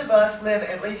 Most of us live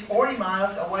at least 40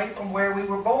 miles away from where we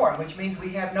were born, which means we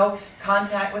have no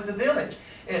contact with the village.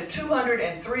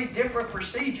 203 different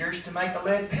procedures to make a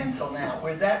lead pencil now.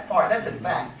 We're that far. That's a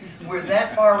fact. We're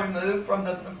that far removed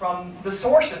from the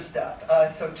source of stuff.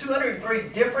 So 203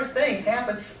 different things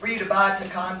happen for you to buy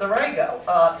Takan Larego.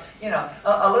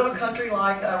 A little country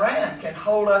like Iran can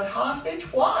hold us hostage.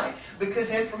 Why?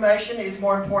 Because information is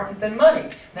more important than money.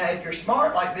 Now, if you're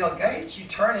smart like Bill Gates, you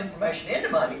turn information into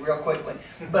money real quickly.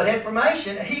 But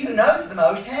information, he who knows the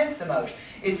most has the most.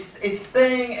 It's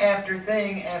thing after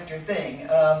thing after thing.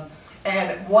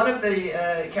 And one of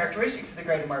the characteristics of the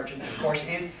Great Emergence, of course,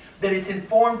 is that it's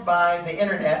informed by the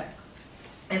Internet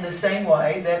in the same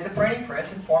way that the printing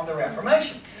press informed the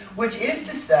Reformation, which is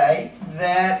to say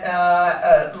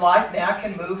that life now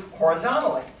can move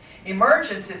horizontally.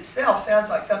 Emergence itself sounds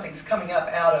like something's coming up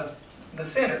out of the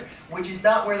center, which is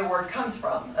not where the word comes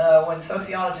from. When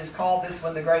sociologists called this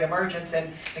one the Great Emergence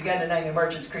and began to name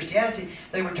emergence Christianity,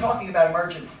 they were talking about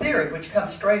emergence theory, which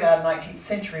comes straight out of 19th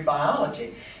century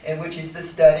biology, and which is the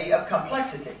study of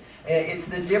complexity. It's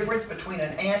the difference between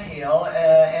an anthill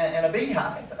and a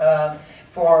beehive.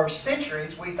 For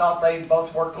centuries, we thought they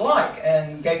both worked alike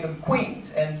and gave them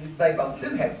queens, and they both do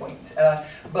have queens.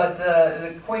 But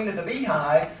the queen of the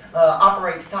beehive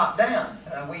operates top down.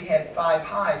 We had 5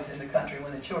 hives in the country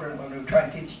when we were trying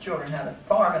to teach the children how to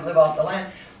farm and live off the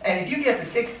land. And if you get the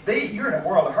 6th bee, you're in a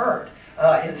world of hurt.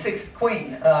 In the 6th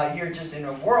queen, you're just in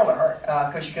a world of hurt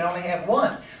because you can only have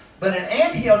one. But an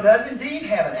anthill does indeed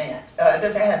have an ant. It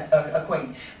does have a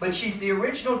queen. But she's the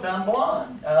original dumb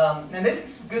blonde. And this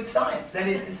is good science. That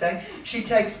is to say, she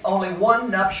takes only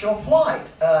one nuptial flight.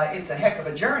 It's a heck of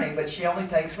a journey, but she only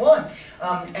takes one.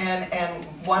 And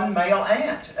one male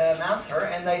ant mounts her,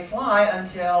 and they fly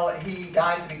until he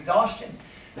dies of exhaustion.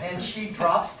 And she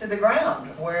drops to the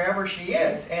ground, wherever she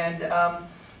is, and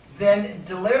then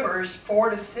delivers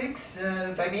 4 to 6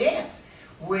 baby ants,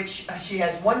 which she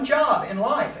has one job in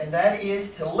life, and that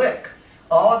is to lick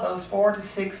all of those 4 to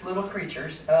 6 little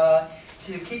creatures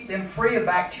to keep them free of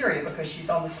bacteria, because she's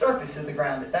on the surface of the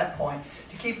ground at that point,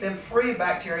 to keep them free of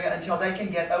bacteria until they can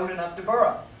get old enough to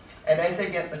burrow. And as they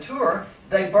get mature,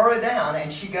 they burrow down,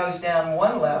 and she goes down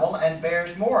one level and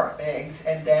bears more eggs,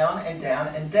 and down and down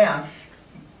and down,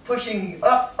 pushing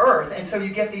up earth. And so you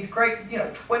get these great,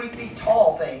 20 feet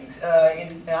tall things out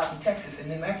in Texas and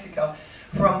New Mexico.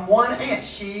 From one ant,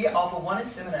 she, off of one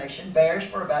insemination, bears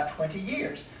for about 20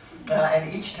 years.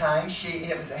 And each time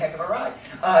it was a heck of a ride.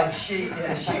 She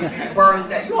burrows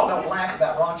down. You all don't laugh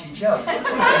about raunchy jokes.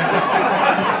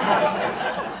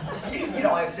 You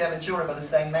don't have 7 children by the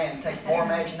same man. It takes more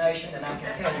imagination than I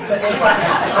can tell you. But anyway.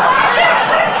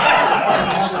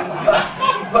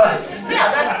 but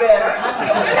yeah, that's better. I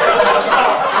feel better about you.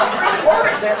 I was really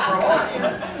worried there for a while.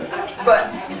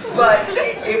 But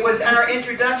it was our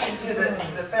introduction to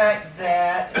the fact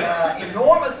that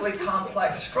enormously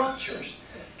complex structures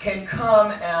can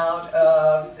come out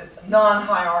of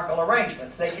non-hierarchical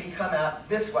arrangements. They can come out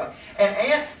this way. And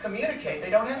ants communicate.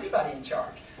 They don't have anybody in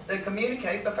charge. They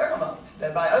communicate by pheromones,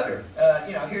 by odor.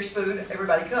 Here's food,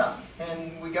 everybody come.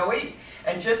 And we go eat.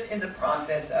 And just in the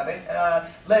process of it,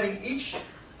 letting each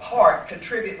part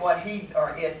contribute what he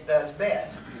or it does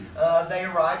best, they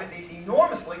arrive at these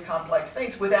enormously complex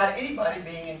things without anybody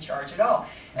being in charge at all.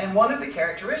 And one of the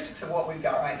characteristics of what we've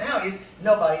got right now is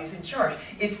nobody's in charge.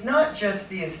 It's not just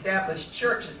the established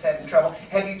church that's having trouble.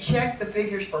 Have you checked the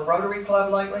figures for Rotary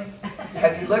Club lately?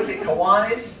 Have you looked at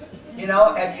Kiwanis?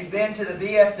 Have you been to the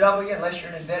VFW? Unless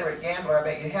you're an inveterate gambler, I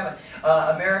bet you haven't.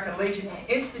 American Legion.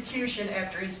 Institution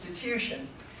after institution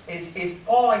is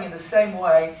falling in the same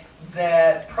way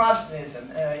that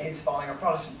Protestantism is falling, or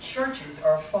Protestant churches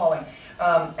are falling.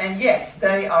 And yes,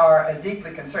 they are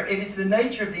deeply concerned. It is the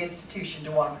nature of the institution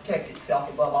to want to protect itself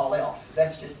above all else.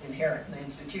 That's just inherent in the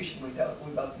institution. We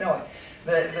both know it.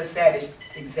 The saddest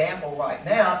example right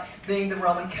now being the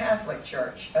Roman Catholic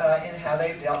Church in how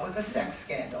they've dealt with the sex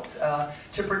scandals.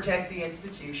 To protect the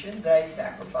institution, they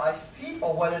sacrificed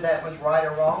people. Whether that was right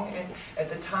or wrong at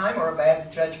the time or a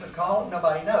bad judgment call,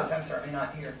 nobody knows. I'm certainly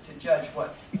not here to judge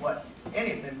what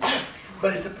any of them did.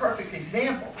 But it's a perfect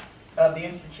example of the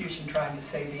institution trying to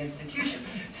save the institution.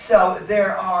 So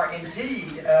there are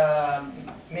indeed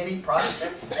many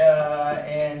Protestants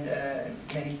and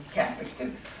many Catholics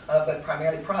too, but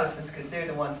primarily Protestants, because they're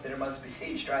the ones that are most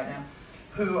besieged right now,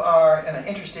 who are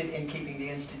interested in keeping the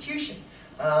institution.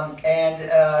 The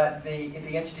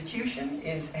institution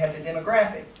has a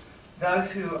demographic.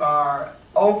 Those who are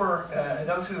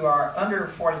under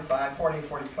 40 or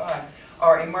 45,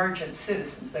 are emergent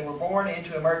citizens. They were born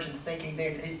into emergence thinking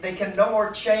they can no more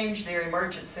change their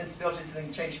emergent sensibilities than they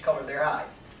can change the color of their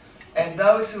eyes. And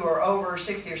those who are over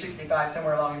 60 or 65,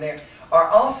 somewhere along there, are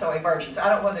also emergents. I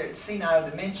don't know whether it's senile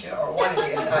dementia or what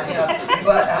it is,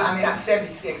 but I mean, I'm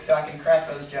 76, so I can crack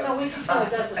those jokes. No, we just know it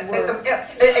doesn't work.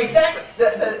 Exactly.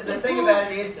 The thing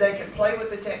about it is they can play with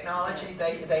the technology.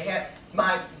 They have,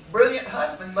 my brilliant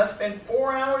husband must spend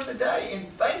 4 hours a day in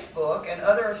Facebook and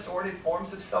other assorted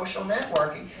forms of social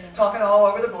networking, talking all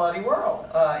over the bloody world,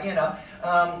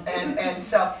 and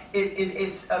so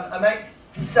it's amazing.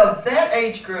 So that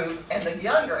age group and the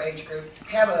younger age group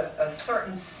have a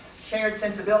certain shared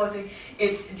sensibility.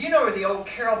 Do you know the old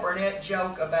Carol Burnett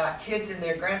joke about kids and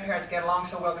their grandparents get along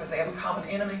so well because they have a common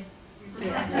enemy?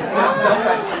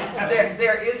 Okay.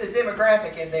 There is a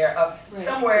demographic in there of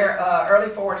somewhere early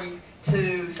 40s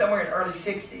to somewhere in early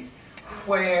 60s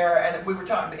where, and we were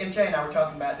talking, MJ and I were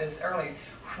talking about this earlier,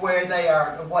 where they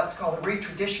are what's called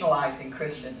retraditionalizing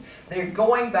Christians. They're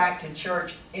going back to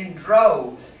church in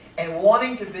droves and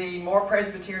wanting to be more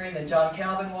Presbyterian than John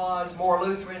Calvin was, more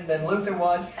Lutheran than Luther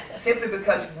was, simply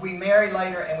because we marry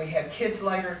later and we have kids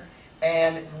later.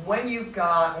 And when you're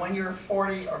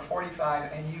 40 or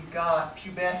 45 and you've got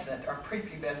pubescent or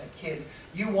prepubescent kids,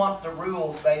 you want the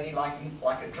rules, baby, like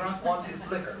a drunk wants his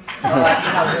liquor.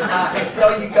 And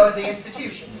so you go to the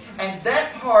institution. And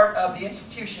that part of the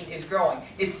institution is growing.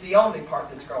 It's the only part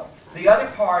that's growing. The other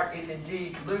part is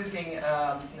indeed losing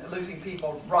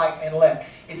people right and left.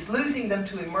 It's losing them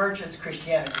to emergence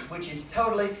Christianity, which is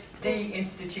totally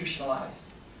de-institutionalized.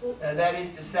 That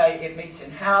is to say, it meets in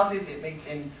houses, it meets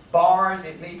in bars,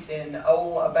 it meets in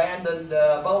old abandoned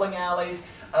bowling alleys.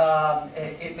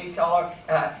 It meets all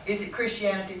our... is it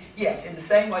Christianity? Yes, in the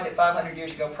same way that 500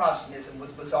 years ago Protestantism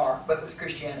was bizarre, but it was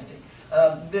Christianity.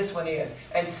 This one is.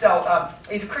 And so,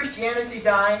 is Christianity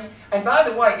dying? And by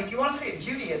the way, if you want to see it,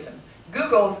 Judaism,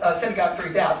 Google's Synagogue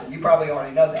 3000. You probably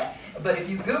already know that. But if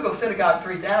you Google Synagogue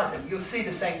 3000, you'll see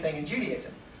the same thing in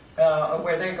Judaism.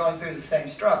 Where they're going through the same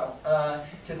struggle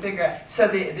to figure out. So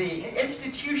the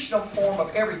institutional form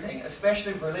of everything,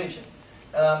 especially religion,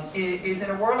 is in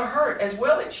a world of hurt, as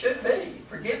well it should be.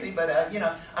 Forgive me, but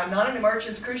I'm not an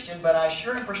emergence Christian, but I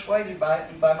sure am persuaded by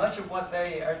much of what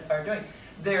they are doing.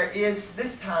 There is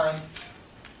this time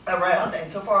around, and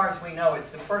so far as we know, it's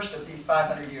the first of these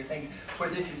 500-year things where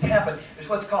this has happened. There's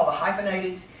what's called the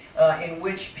hyphenated, in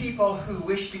which people who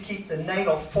wish to keep the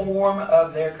natal form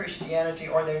of their Christianity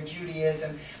or their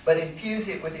Judaism, but infuse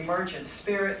it with emergent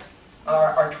spirit,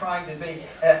 are trying to be.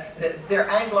 They're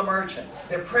Anglo-emergents,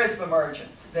 they're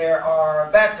Presby-emergents, there are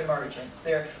Baptist-emergents,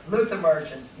 they're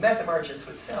Luther-emergents, Meth-emergents,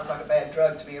 which sounds like a bad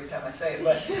drug to me every time I say it,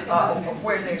 but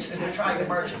where they're trying to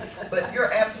merge it. But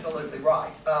you're absolutely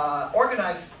right.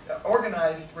 Organized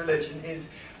religion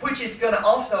which is going to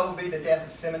also be the death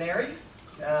of seminaries.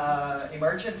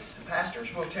 Emergence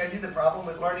pastors will tell you the problem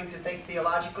with learning to think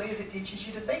theologically is it teaches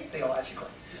you to think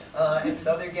theologically. And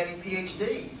so they're getting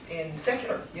PhDs in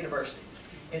secular universities,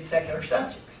 in secular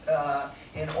subjects,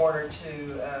 in order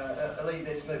to lead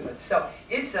this movement. So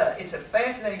it's a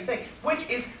fascinating thing, which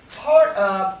is part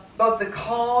of both the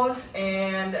cause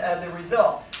and the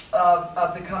result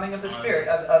of the coming of the Spirit,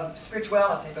 of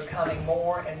spirituality becoming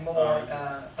more and more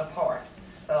a part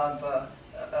of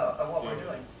what we're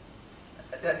doing.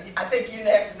 I think you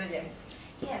next, and then you.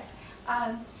 Yes.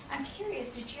 I'm curious,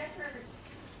 did you ever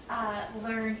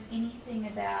learn anything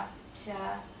about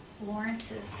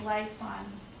Lawrence's life on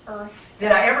Earth?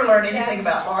 Did I ever learn anything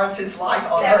about Lawrence's life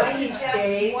on That Earth? would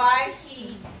suggest why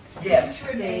he seems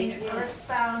to remain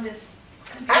earthbound as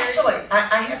compared... Actually,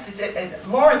 I have to tell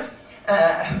Lawrence,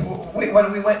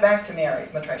 when we went back to Mary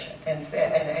Matresha and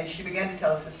she began to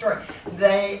tell us the story,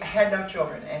 they had no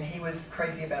children, and he was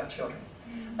crazy about children.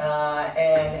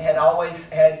 And had always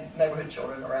had neighborhood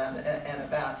children around and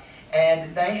about.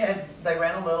 And they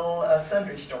ran a little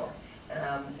sundry store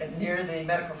near the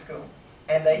medical school.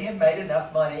 And they had made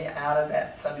enough money out of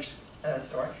that sundry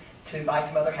store to buy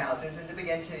some other houses and to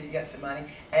begin to get some money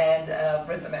and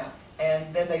rent them out.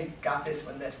 And then they got this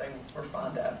one that they were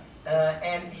fond of.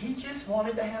 And he just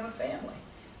wanted to have a family.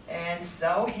 And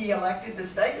so he elected to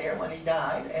stay there when he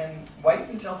died and wait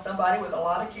until somebody with a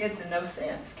lot of kids and no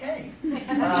sense came.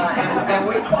 And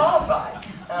we qualified.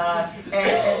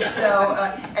 And so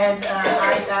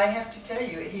I have to tell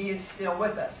you, he is still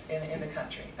with us in the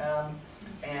country.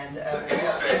 And we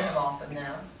don't see him often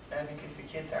now because the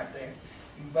kids aren't there.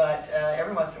 But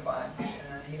every once in a while,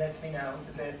 he lets me know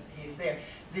that he's there.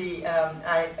 The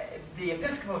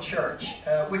Episcopal Church,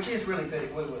 which is really good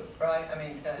at woo-woo, right? I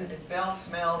mean, bells,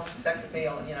 smells, sex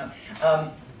appeal, you know.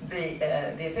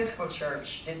 The Episcopal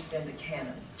Church, it's in the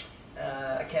canon.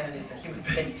 A canon is a human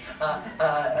being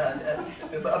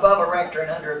above a rector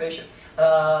and under a bishop.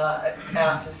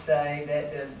 Out to say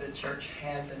that the church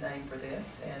has a name for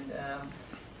this, and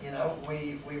You know,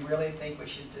 we really think we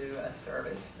should do a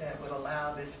service that would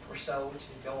allow this poor soul to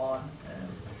go on,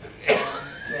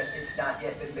 that it's not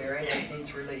yet been buried and it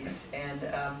needs release. And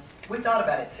we thought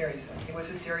about it seriously. It was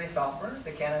a serious offer.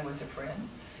 The canon was a friend.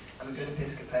 I'm a good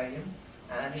Episcopalian.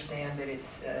 I understand that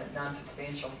it's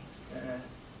non-substantial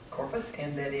corpus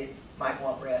and that it might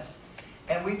want rest.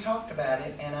 And we talked about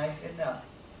it, and I said, no,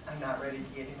 I'm not ready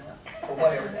to give him up for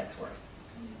whatever that's worth.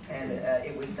 And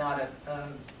it was not a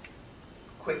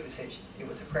quick decision. It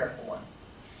was a prayerful one.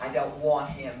 I don't want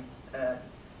him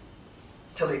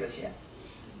to leave us yet.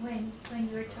 When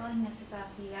you were telling us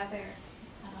about the other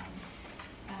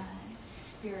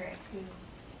spirit who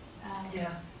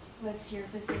was your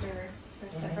visitor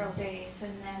for several days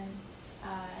and then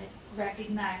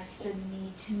recognized the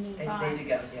need to move on. It's need to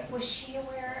go, yeah. Was she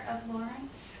aware of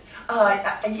Lawrence?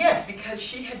 Yes, because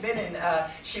she had been in,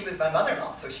 she was my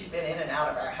mother-in-law, so she'd been in and out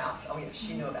of our house. Oh yeah,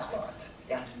 she knew about Lawrence.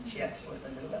 Yeah, she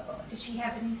absolutely knew about Lawrence. Did she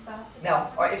have any thoughts No,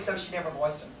 about or if so, she never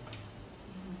voiced them.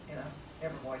 You know,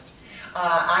 never voiced them.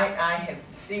 I have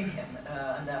seen him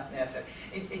enough now, so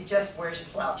it just wears a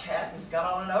slouch hat and he's got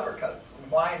on an overcoat.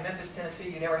 Why in Memphis, Tennessee,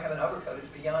 you never have an overcoat is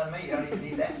beyond me. You don't even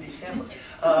need that in December.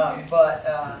 But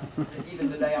even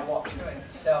the day I walked through it.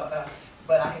 So,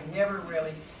 but I have never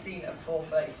really seen a full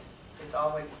face. It's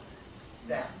always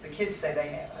down. The kids say they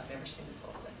have. I've never seen a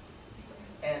full face.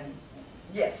 And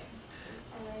yes.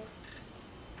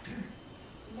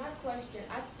 My question,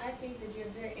 I think that you're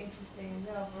very interesting and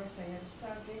well-versed in your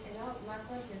subject, and my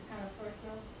question is kind of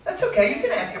personal. That's okay. You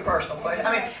can ask a personal question.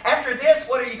 I mean, after this,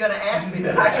 what are you going to ask me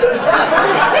that I could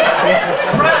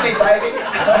try me, baby?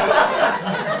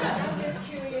 I'm just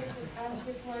curious. I'm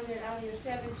just wondering, out of your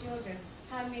 7 children,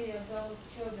 how many of those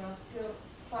children are still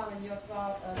following your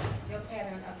thought of your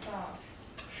pattern of thought?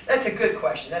 That's a good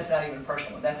question. That's not even a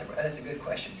personal one. That's a good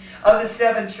question. Of the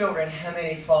 7 children, how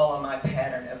many follow my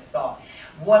pattern of thought?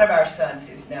 One of our sons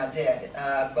is now dead,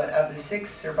 but of the 6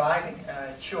 surviving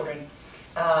children,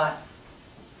 I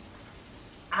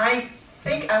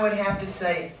think I would have to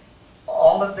say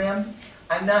all of them.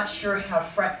 I'm not sure how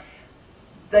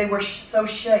they were so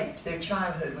shaped, their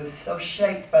childhood was so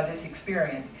shaped by this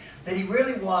experience that he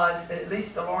really was, at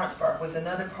least the Lawrence part, was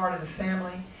another part of the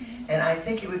family. And I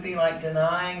think it would be like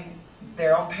denying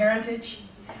their own parentage.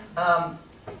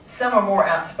 Some are more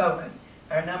outspoken.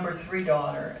 Our number 3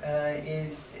 daughter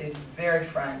is very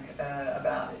frank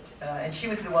about it. And she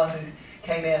was the one who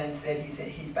came in and said,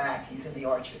 he's back, he's in the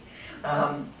orchard.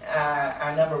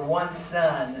 Our number 1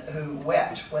 son, who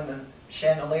wept when the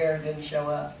chandelier didn't show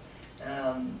up,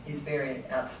 is very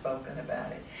outspoken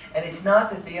about it. And it's not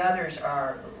that the others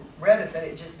are reticent,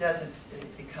 it just doesn't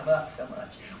come up so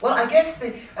much. Well, I guess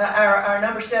our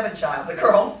number 7 child, the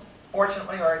girl,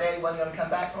 fortunately, or her daddy wasn't going to come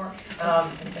back for her,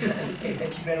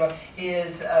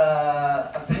 is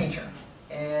a painter.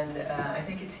 And I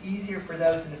think it's easier for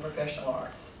those in the professional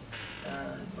arts,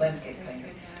 landscape painter,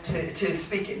 to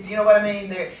speak it. You know what I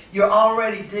mean? You're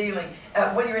already dealing,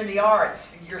 when you're in the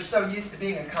arts, you're so used to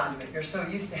being a conduit, you're so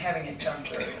used to having it come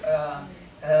through,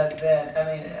 that, I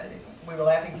mean, we were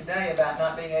laughing today about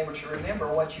not being able to remember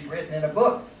what you've written in a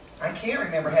book. I can't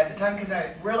remember half the time because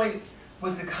I really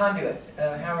was the conduit,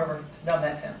 however dumb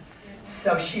that sounds.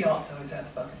 So she also is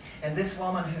outspoken. And this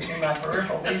woman who's in my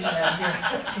peripheral vision out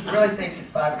here really thinks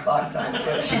it's 5 o'clock time to do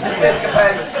it. She's an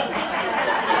Episcopalian.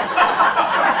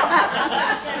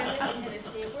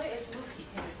 Where is Lucy,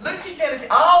 Tennessee? Lucy, Tennessee.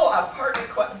 Oh, a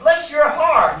pertinent question. Bless your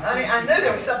heart. I knew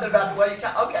there was something about the way you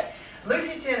talk. Okay.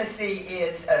 Lucy, Tennessee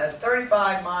is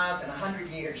 35 miles and 100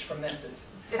 years from Memphis.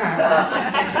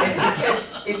 Because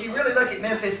if you really look at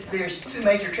Memphis, there's 2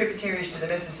 major tributaries to the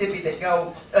Mississippi that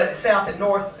go south and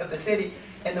north of the city,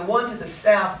 and the one to the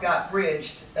south got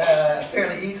bridged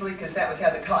fairly easily because that was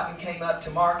how the cotton came up to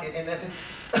market in Memphis.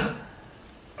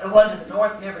 The one to the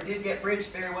north never did get bridged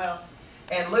very well,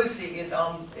 and Lucy is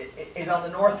on the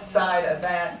north side of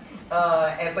that.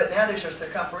 But now there's a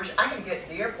circumference. I can get to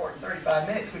the airport in 35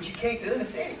 minutes, which you can't do in the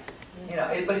city. You know,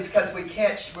 but it's because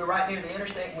we're right near the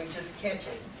interstate and we just catch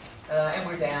it. And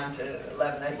we're down to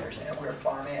 11 acres now. We're a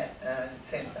farmette.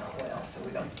 Sam's not well, so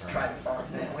we don't try to farm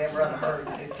now. We haven't run a herd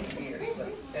in 15 years,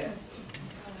 but yeah.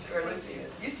 That's where Lucy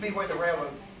is. It used to be where the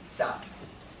railroad stopped.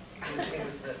 It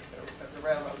was the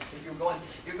railroad. If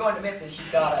you're going to Memphis,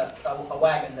 you've got a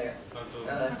wagon there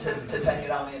to take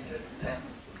it on into town.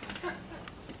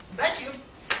 Thank you.